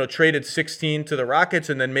traded 16 to the Rockets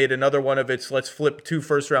and then made another one of its let's flip 2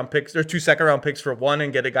 first-round picks or 2 second-round picks for one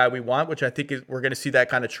and get a guy we want, which I think we're going to see that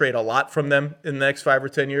kind of trade a lot from them in the next 5 or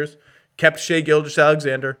 10 years. Kept Shai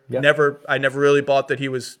Gilgeous-Alexander. Yep. I never really bought that he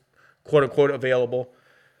was quote-unquote available.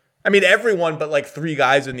 I mean, everyone but like 3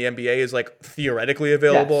 guys in the NBA is like theoretically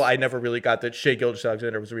available. Yes. I never really got that Shai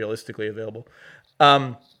Gilgeous-Alexander was realistically available.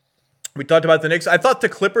 We talked about the Knicks. I thought the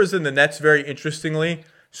Clippers and the Nets, very interestingly,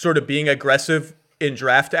 sort of being aggressive in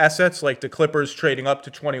draft assets, like the Clippers trading up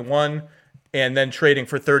to 21 and then trading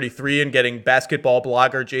for 33 and getting basketball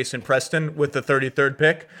blogger Jason Preston with the 33rd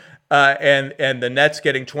pick, and the Nets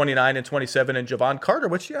getting 29 and 27 and Javon Carter,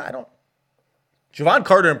 which Javon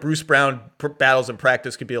Carter and Bruce Brown battles in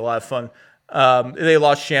practice could be a lot of fun. They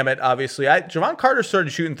lost Shamet, obviously. Javon Carter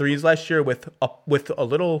started shooting threes last year with a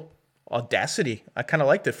little audacity. I kind of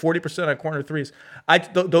liked it, 40% on corner threes.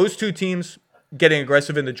 Those 2 teams getting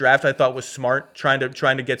aggressive in the draft, I thought was smart, trying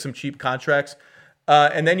to get some cheap contracts.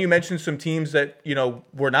 And then you mentioned some teams that,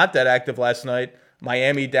 were not that active last night.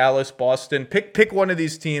 Miami, Dallas, Boston. Pick one of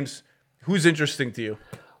these teams. Who's interesting to you?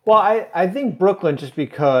 Well, I think Brooklyn, just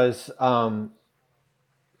because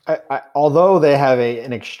although they have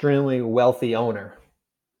an extremely wealthy owner,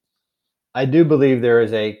 I do believe there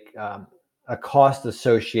is a cost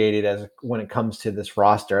associated when it comes to this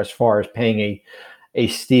roster as far as paying a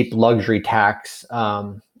steep luxury tax.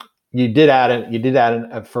 You did add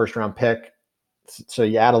a first round pick, so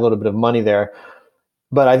you add a little bit of money there.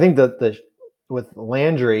 But I think that with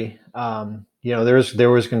Landry, there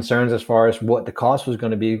was concerns as far as what the cost was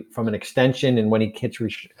going to be from an extension and when he hits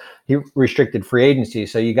restricted free agency.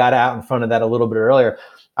 So you got out in front of that a little bit earlier.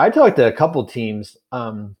 I talked to a couple teams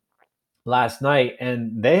last night,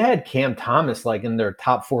 and they had Cam Thomas like in their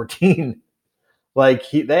top 14.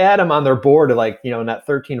 Like they had him on their board in that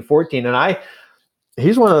 13, 14. And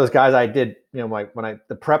he's one of those guys I did,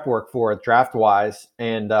 the prep work for draft wise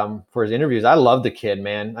and for his interviews. I love the kid,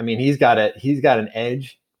 man. I mean, he's got an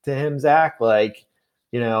edge to him, Zach,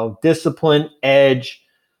 discipline, edge,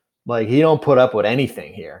 like he don't put up with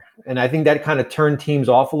anything here. And I think that kind of turned teams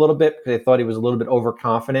off a little bit because they thought he was a little bit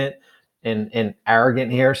overconfident and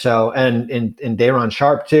arrogant here. So, and Day'Ron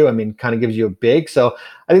Sharpe too, I mean, kind of gives you a big. So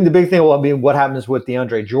I think the big thing will be what happens with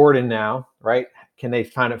DeAndre Jordan now, right? Can they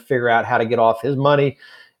kind of figure out how to get off his money?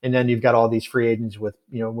 And then you've got all these free agents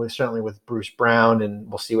certainly with Bruce Brown, and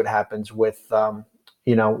we'll see what happens with,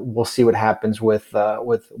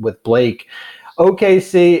 Blake.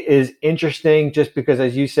 OKC is interesting just because,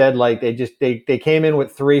 as you said, like they came in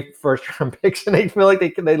with 3 first round picks and they feel like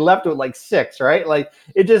they left with like 6, right? Like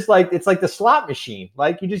it's like the slot machine.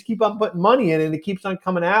 Like you just keep on putting money in and it keeps on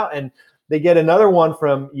coming out. And they get another one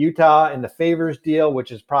from Utah in the Favors deal,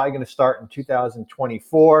 which is probably going to start in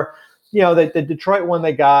 2024. the Detroit one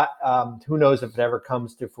they got, who knows if it ever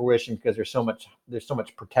comes to fruition because there's so much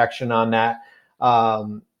protection on that.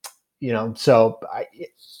 So I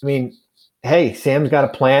mean, hey, Sam's got a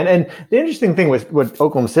plan. And the interesting thing with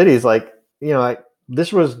Oklahoma City is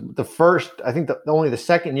this was the first, I think only the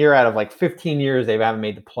second year out of like 15 years they haven't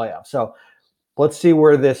made the playoffs. So let's see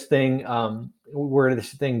where this thing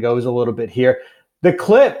goes a little bit here. The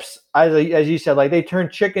Clips, as you said, like they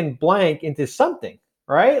turned chicken blank into something,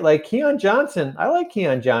 right? Like Keon Johnson. I like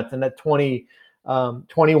Keon Johnson at 21,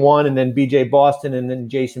 and then BJ Boston and then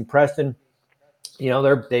Jason Preston.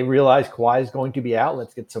 They realize Kawhi is going to be out.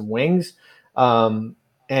 Let's get some wings. And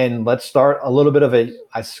let's start a little bit of a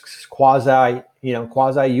quasi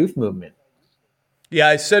youth movement. Yeah,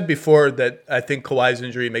 I said before that I think Kawhi's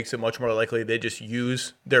injury makes it much more likely they just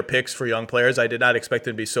use their picks for young players. I did not expect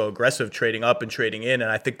them to be so aggressive trading up and trading in, and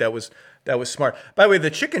I think that was smart. By the way, the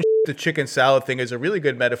chicken salad thing is a really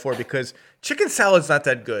good metaphor because chicken salad's not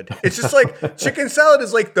that good. It's just like chicken salad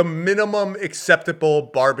is like the minimum acceptable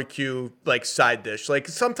barbecue like side dish. Like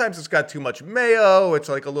sometimes it's got too much mayo, it's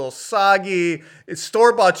like a little soggy.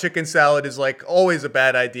 Store-bought chicken salad is like always a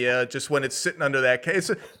bad idea just when it's sitting under that case.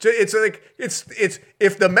 It's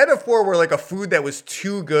if the metaphor were like a food that was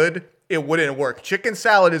too good, it wouldn't work. Chicken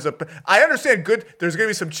salad is I understand good. There's going to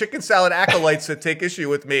be some chicken salad acolytes that take issue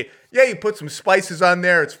with me. Yeah, you put some spices on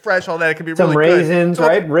there. It's fresh, all that. It can be really good. Some raisins,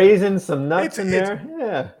 right? Raisins, some nuts in there.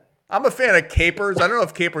 Yeah. I'm a fan of capers. I don't know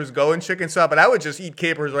if capers go in chicken salad, but I would just eat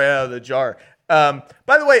capers right out of the jar. By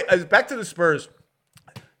the way, back to the Spurs.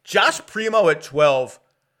 Josh Primo at 12.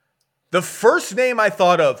 The first name I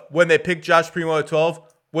thought of when they picked Josh Primo at 12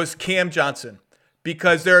 was Cam Johnson,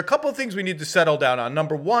 because there are a couple of things we need to settle down on.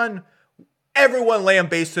 Number one, everyone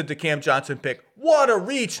lambasted the Cam Johnson pick. What a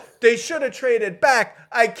reach. They should have traded back.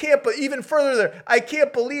 Even further there, I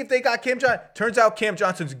can't believe they got Cam Johnson. Turns out Cam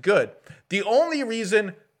Johnson's good. The only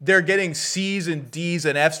reason they're getting C's and D's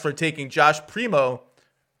and F's for taking Josh Primo,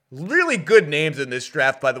 really good names in this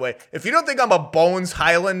draft, by the way. If you don't think I'm a Bones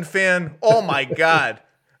Highland fan, oh my God.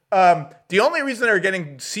 The only reason they're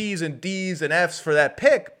getting C's and D's and F's for that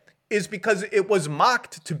pick is because it was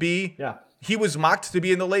mocked to be, he was mocked to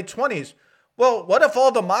be in the late 20s. Well, what if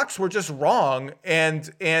all the mocks were just wrong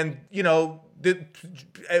and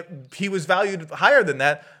he was valued higher than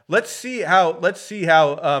that? Let's see how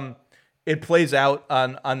it plays out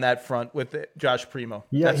on that front with Josh Primo.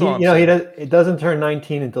 Yeah, it doesn't turn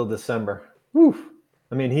 19 until December. Whew.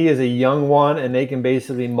 I mean, he is a young one, and they can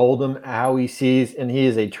basically mold him how he sees, and he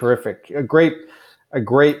is a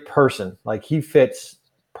great person. Like, he fits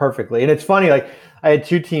perfectly. And it's funny, like, I had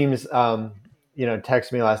two teams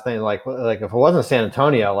text me last night, like if it wasn't San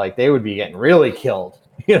Antonio, like they would be getting really killed.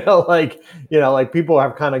 Like people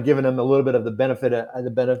have kind of given them a little bit of the benefit of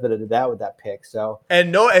the doubt with that pick. So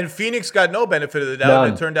and Phoenix got no benefit of the doubt. None.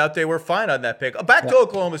 And it turned out they were fine on that pick. Back to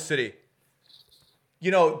Oklahoma City.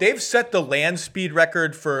 They've set the land speed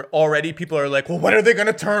record for already. People are like, well, when are they going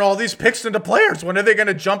to turn all these picks into players? When are they going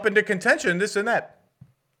to jump into contention? This and that.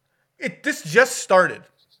 This just started.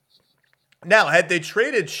 Now, had they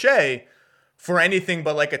traded Shea for anything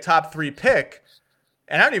but like a top 3 pick,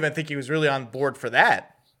 and I don't even think he was really on board for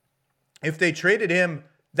that. If they traded him,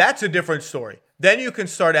 that's a different story. Then you can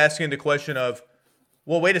start asking the question of,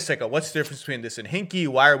 well, wait a second, what's the difference between this and Hinkie?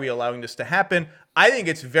 Why are we allowing this to happen? I think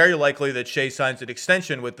it's very likely that Shea signs an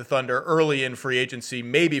extension with the Thunder early in free agency,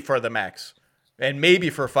 maybe for the max, and maybe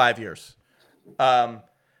for 5 years.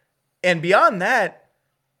 And beyond that,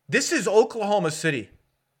 this is Oklahoma City.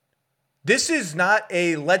 This is not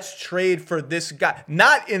a let's trade for this guy.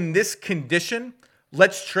 Not in this condition.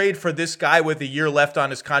 Let's trade for this guy with a year left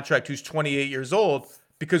on his contract who's 28 years old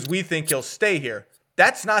because we think he'll stay here.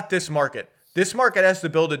 That's not this market. This market has to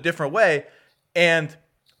build a different way. And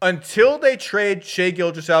until they trade Shai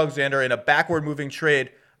Gilgeous-Alexander in a backward-moving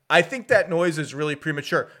trade, I think that noise is really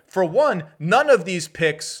premature. For one, none of these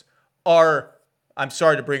picks are, I'm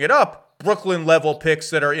sorry to bring it up, Brooklyn-level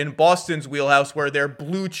picks that are in Boston's wheelhouse where they're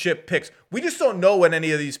blue-chip picks. We just don't know what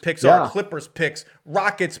any of these picks are. Clippers picks,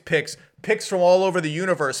 Rockets picks, picks from all over the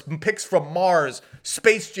universe, picks from Mars,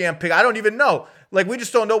 Space Jam pick. I don't even know. Like, we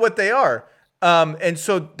just don't know what they are. And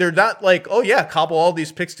so they're not like, oh, yeah, cobble all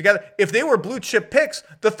these picks together. If they were blue-chip picks,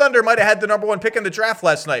 the Thunder might have had the number 1 pick in the draft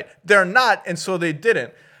last night. They're not, and so they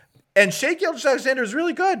didn't. And Shai Gilgeous-Alexander is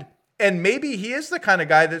really good. And maybe he is the kind of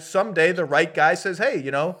guy that someday the right guy says, hey,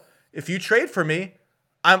 if you trade for me,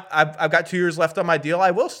 I've got 2 years left on my deal.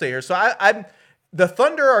 I will stay here. So the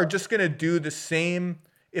Thunder are just going to do the same.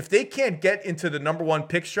 If they can't get into the number 1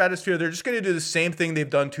 pick stratosphere, they're just going to do the same thing they've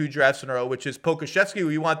done 2 drafts in a row, which is Pokusevski,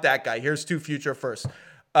 we want that guy. Here's 2 future firsts.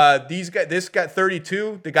 This got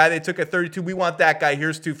 32. The guy they took at 32, we want that guy.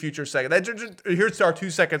 Here's 2 future seconds. Here's our 2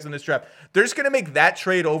 seconds in this draft. They're just going to make that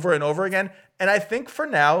trade over and over again. And I think for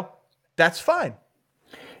now, that's fine.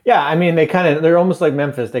 Yeah, I mean, they're almost like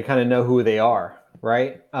Memphis. They kind of know who they are,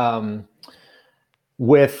 right?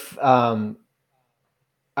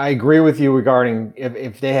 I agree with you regarding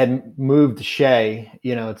if they had moved Shea,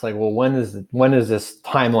 it's like, well, when does this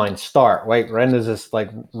timeline start, right? When does this like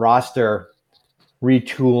roster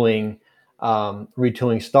retooling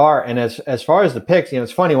start? And as far as the picks,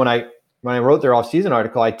 it's funny when I wrote their offseason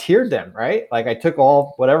article, I tiered them, right? Like I took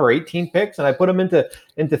all 18 picks and I put them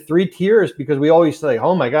into 3 tiers because we always say,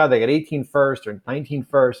 oh my God, they got 18 first or 19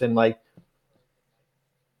 first. And like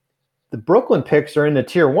the Brooklyn picks are in the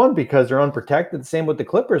tier 1 because they're unprotected. Same with the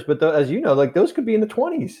Clippers, but as you know, like those could be in the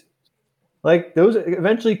 20s. Like those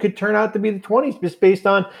eventually could turn out to be the 20s just based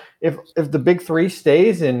on if the big 3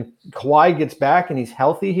 stays and Kawhi gets back and he's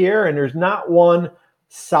healthy here and there's not one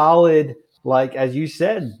solid, like, as you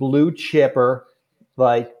said, blue chipper,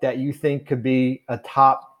 like that you think could be a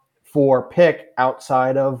top 4 pick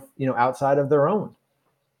outside of their own.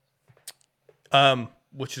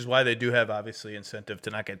 Which is why they do have obviously incentive to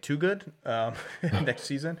not get too good next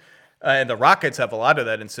season. And the Rockets have a lot of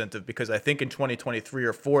that incentive because I think in 2023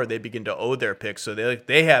 or 4 they begin to owe their picks. So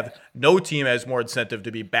they have no team has more incentive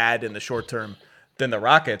to be bad in the short term than the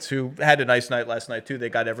Rockets, who had a nice night last night too. They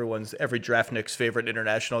got every draftnik's favorite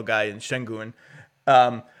international guy in Şengün.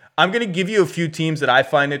 I'm going to give you a few teams that I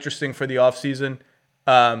find interesting for the offseason,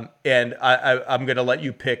 and I'm going to let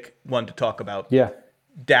you pick one to talk about. Yeah.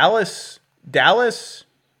 Dallas,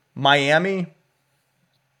 Miami,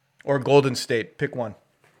 or Golden State. Pick one.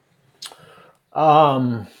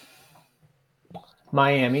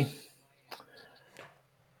 Miami.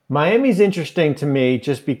 Miami's interesting to me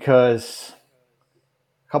just because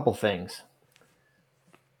a couple things.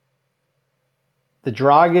 The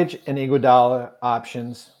Dragic and Iguodala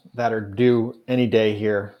options that are due any day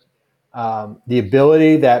here. The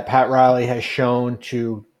ability that Pat Riley has shown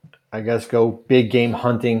to, I guess, go big game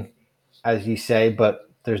hunting, as you say, but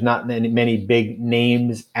there's not many big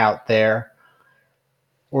names out there.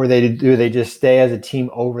 Or do they just stay as a team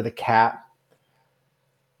over the cap?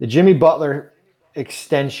 The Jimmy Butler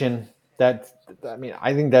extension, I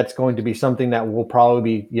think that's going to be something that we'll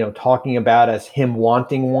probably be, talking about as him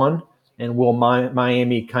wanting one, and will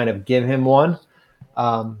Miami kind of give him one?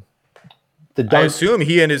 I assume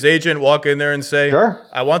he and his agent walk in there and say, sure,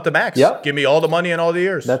 I want the max. Yep. Give me all the money and all the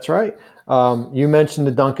years. That's right. You mentioned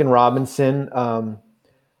the Duncan Robinson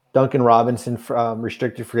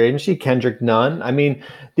restricted free agency, Kendrick Nunn. I mean,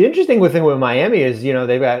 the interesting thing with Miami is,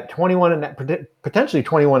 they've got potentially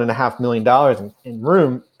 $21.5 million in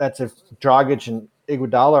room. That's if Dragic and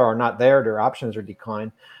Iguodala are not there, their options are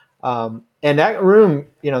declined. And that room,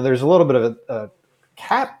 there's a little bit of a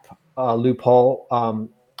cap loophole.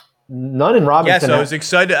 Nunn and Robinson. Yes,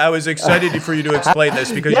 I was excited for you to explain this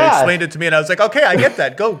because you explained it to me, and I was like, okay, I get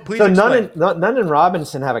that. Go, please. So explain. Nunn and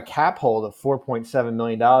Robinson have a cap hold of $4.7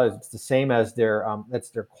 million. It's the same as their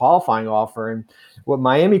qualifying offer. And what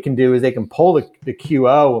Miami can do is they can pull the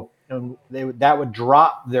QO, and that would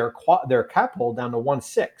drop their cap hold down to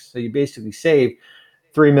 1.6. So you basically save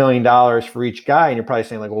 $3 million for each guy, and you're probably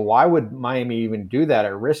saying like, well, why would Miami even do that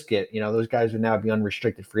or risk it? Those guys would now be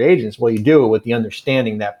unrestricted free agents. Well, you do it with the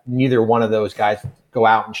understanding that neither one of those guys go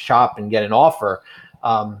out and shop and get an offer.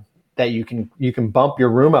 That you can bump your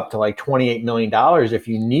room up to like $28 million if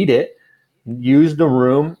you need it. Use the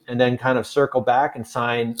room and then kind of circle back and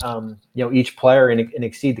sign, each player and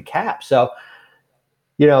exceed the cap. So,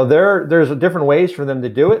 there's different ways for them to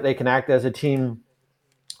do it. They can act as a team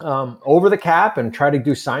over the cap and try to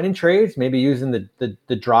do sign-in trades, maybe using the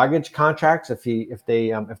Dragic contracts if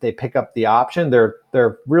they pick up the option.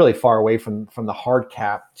 They're really far away from the hard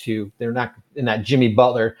cap they're not in that Jimmy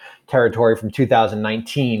Butler territory from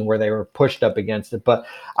 2019 where they were pushed up against it. But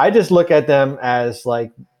I just look at them as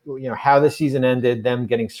like, how the season ended, them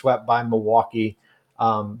getting swept by Milwaukee.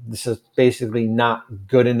 This is basically not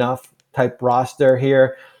good enough type roster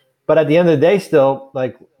here. But at the end of the day, still,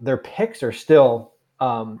 like, their picks are still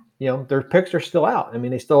their picks are still out. I mean,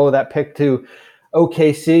 they still owe that pick to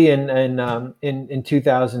OKC in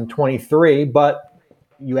 2023, but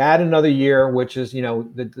you add another year, which is,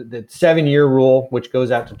 the 7-year rule, which goes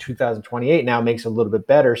out to 2028 now, makes it a little bit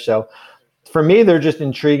better. So for me, they're just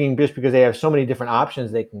intriguing just because they have so many different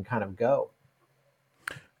options they can kind of go.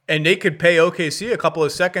 And they could pay OKC a couple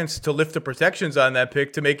of seconds to lift the protections on that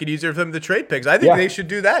pick to make it easier for them to trade picks. I think they should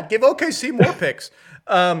do that. Give OKC more picks.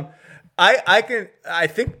 I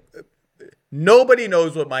think nobody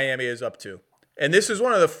knows what Miami is up to. And this is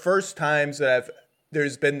one of the first times that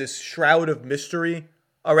there's been this shroud of mystery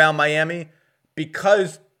around Miami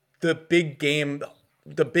because the big game,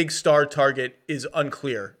 the big star target is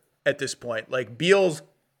unclear at this point. Like Beal's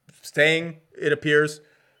staying, it appears.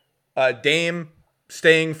 Dame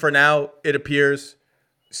staying for now, it appears.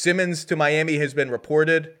 Simmons to Miami has been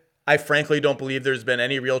reported. I frankly don't believe there's been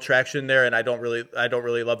any real traction there, and I don't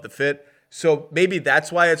really love the fit. So maybe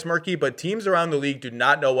that's why it's murky, but teams around the league do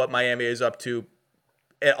not know what Miami is up to.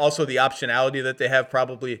 And also the optionality that they have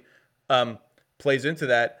probably plays into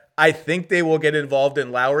that. I think they will get involved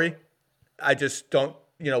in Lowry. I just don't,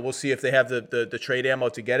 we'll see if they have the trade ammo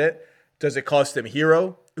to get it. Does it cost them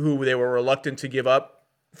Hero, who they were reluctant to give up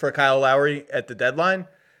for Kyle Lowry at the deadline?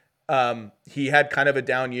 He had kind of a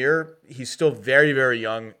down year. He's still very, very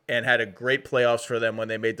young and had a great playoffs for them when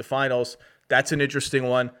they made the finals. That's an interesting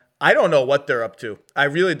one. I don't know what they're up to. I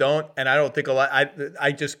really don't. And I don't think a lot.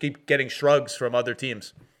 I just keep getting shrugs from other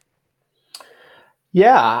teams.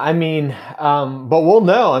 Yeah, I mean, but we'll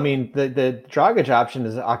know. I mean, the Dragic option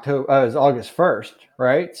is August 1st,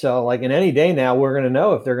 right? So like in any day now, we're going to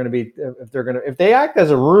know if if they act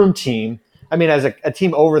as a room team. I mean, as a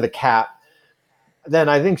team over the cap, then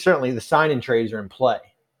I think certainly the sign-in trades are in play,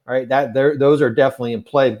 right? Those are definitely in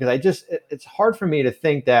play because it's hard for me to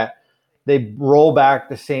think that they roll back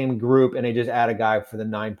the same group and they just add a guy for the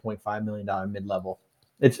 $9.5 million mid-level.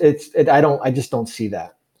 I just don't see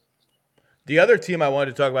that. The other team I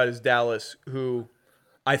wanted to talk about is Dallas, who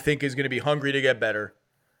I think is going to be hungry to get better.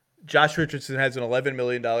 Josh Richardson has an $11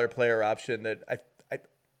 million player option that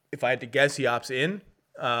if I had to guess, he opts in.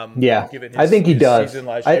 Given I think he does. Season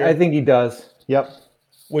last year. I think he does. Yep.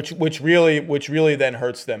 Which really then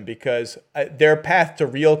hurts them because their path to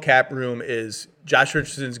real cap room is Josh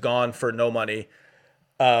Richardson's gone for no money.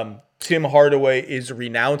 Tim Hardaway is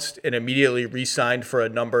renounced and immediately re-signed for a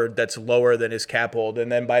number that's lower than his cap hold.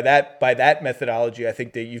 And then by that methodology, I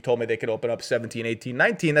think that you told me they could open up 17, 18,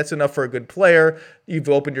 19. That's enough for a good player. You've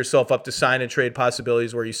opened yourself up to sign and trade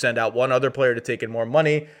possibilities where you send out one other player to take in more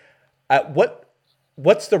money.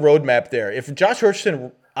 What's the roadmap there? If Josh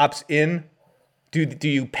Richardson opts in, do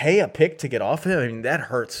you pay a pick to get off him? I mean, that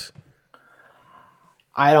hurts.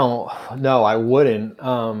 I don't know. I wouldn't.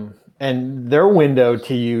 And their window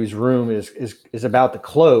to use room is about to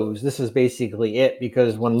close. This is basically it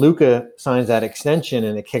because when Luka signs that extension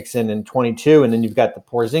and it kicks in 22, and then you've got the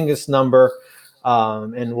Porzingis number,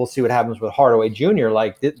 and we'll see what happens with Hardaway Jr.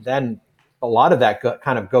 Then a lot of that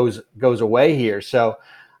kind of goes away here. So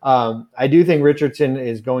I do think Richardson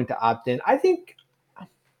is going to opt in. I think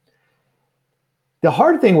the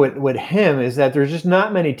hard thing with him is that there's just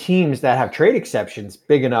not many teams that have trade exceptions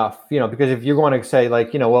big enough, because if you're going to say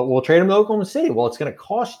we'll trade him to Oklahoma City, well, it's going to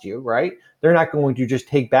cost you, right? They're not going to just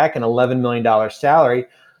take back an $11 million salary.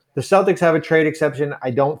 The Celtics have a trade exception.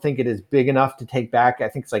 I don't think it is big enough to take back. I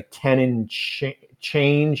think it's like 10 and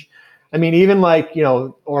change. I mean, even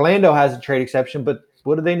Orlando has a trade exception, but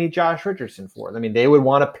what do they need Josh Richardson for? I mean, they would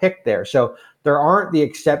want to pick there. So there aren't the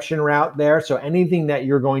exception route there. So anything that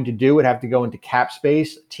you're going to do would have to go into cap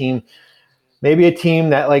space. Maybe a team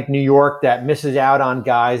that like New York that misses out on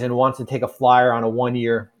guys and wants to take a flyer on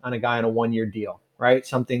a guy on a 1 year deal, right?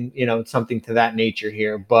 Something to that nature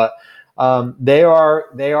here. But they are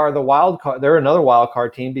the wild card. They're another wild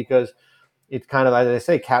card team because it's kind of, as I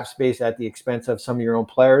say, cap space at the expense of some of your own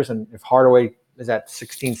players. And if Hardaway is at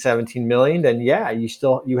 16, 17 million, then you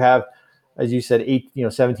have, as you said,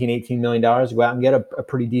 17, 18 million dollars to go out and get a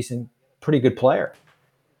pretty good player.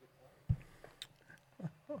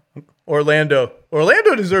 Orlando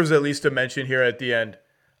deserves at least a mention here at the end.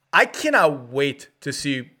 I cannot wait to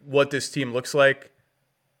see what this team looks like.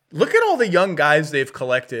 Look at all the young guys they've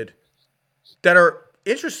collected that are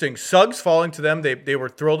interesting. Suggs falling to them. They were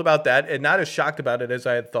thrilled about that and not as shocked about it as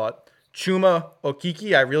I had thought. Chuma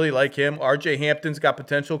Okeke, I really like him. RJ Hampton's got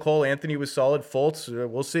potential. Cole Anthony was solid. Fultz,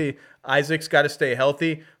 we'll see. Isaac's got to stay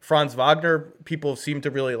healthy. Franz Wagner, people seem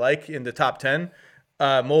to really like in the top 10.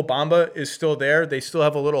 Mo Bamba is still there. They still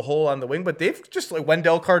have a little hole on the wing, but they've just like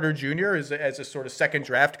Wendell Carter Jr. as a sort of second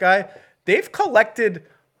draft guy. They've collected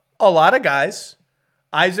a lot of guys.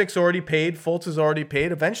 Isaac's already paid. Fultz is already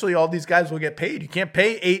paid. Eventually, all these guys will get paid. You can't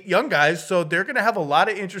pay 8 young guys, so they're going to have a lot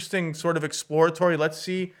of interesting sort of exploratory, let's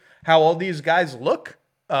see how all these guys look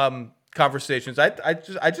conversations. I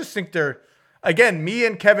just think they're, again, me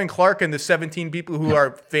and Kevin Clark and the 17 people who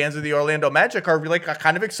are fans of the Orlando Magic are like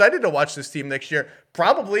kind of excited to watch this team next year.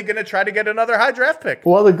 Probably going to try to get another high draft pick.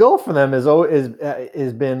 Well, the goal for them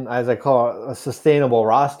is been, as I call it, a sustainable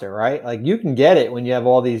roster, right? Like you can get it when you have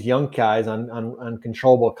all these young guys on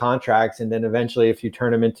controllable contracts, and then eventually, if you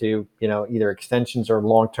turn them into either extensions or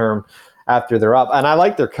long-term after they're up. And I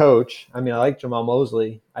like their coach. I mean, I like Jamal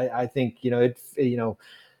Mosley. I think,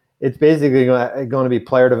 it's basically going to be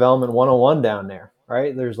player development 101 down there,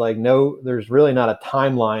 right? There's really not a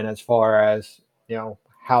timeline as far as,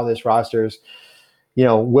 how this roster's,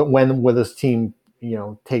 when will this team,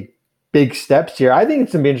 take big steps here. I think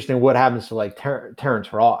it's going to be interesting what happens to like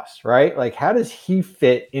Terrence Ross, right? Like, how does he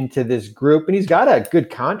fit into this group? And he's got a good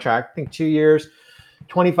contract, I think 2 years,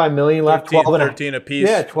 $25 million left, 13 apiece.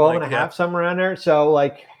 Yeah, 12 and a half, somewhere around there. So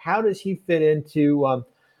like, how does he fit into,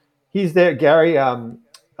 he's there, Gary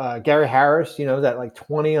Harris, that like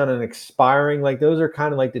 20 on an expiring, like those are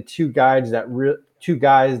kind of like the two guys that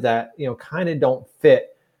kind of don't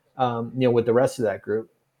fit, with the rest of that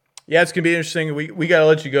group. Yeah, it's going to be interesting. We got to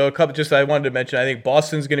let you go. A couple I wanted to mention. I think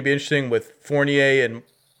Boston's going to be interesting with Fournier and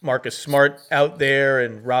Marcus Smart out there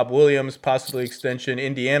and Rob Williams, possibly extension.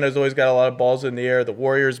 Indiana's always got a lot of balls in the air. The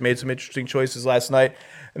Warriors made some interesting choices last night.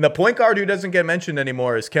 And the point guard who doesn't get mentioned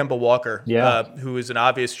anymore is Kemba Walker, who is an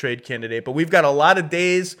obvious trade candidate. But we've got a lot of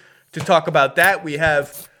days to talk about that. We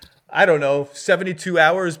have, 72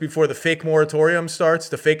 hours before the fake moratorium starts,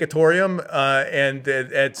 the fakeatorium. And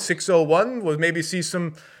at 6:01, we'll maybe see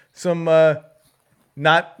some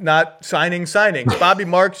not signings. Bobby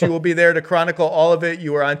Marks, you will be there to chronicle all of it.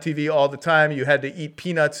 You were on TV all the time. You had to eat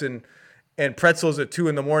peanuts and pretzels at 2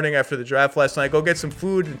 a.m. after the draft last night. Go get some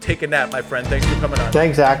food and take a nap, my friend. Thanks for coming on.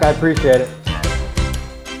 Thanks, Zach. I appreciate it.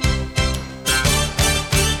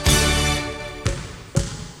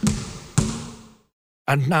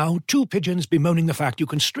 And now, two pigeons bemoaning the fact you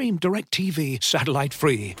can stream DirecTV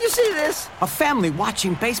satellite-free. You see this? A family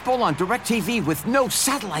watching baseball on DirecTV with no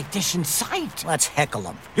satellite dish in sight. Let's heckle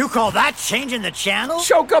them. You call that changing the channel?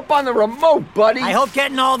 Choke up on the remote, buddy. I hope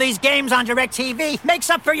getting all these games on DirecTV makes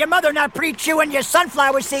up for your mother not pre-chewing your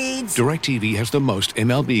sunflower seeds. DirecTV has the most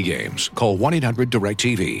MLB games. Call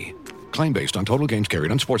 1-800-DirecTV. Claim based on total games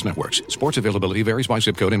carried on sports networks. Sports availability varies by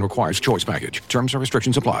zip code and requires choice package. Terms and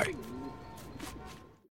restrictions apply.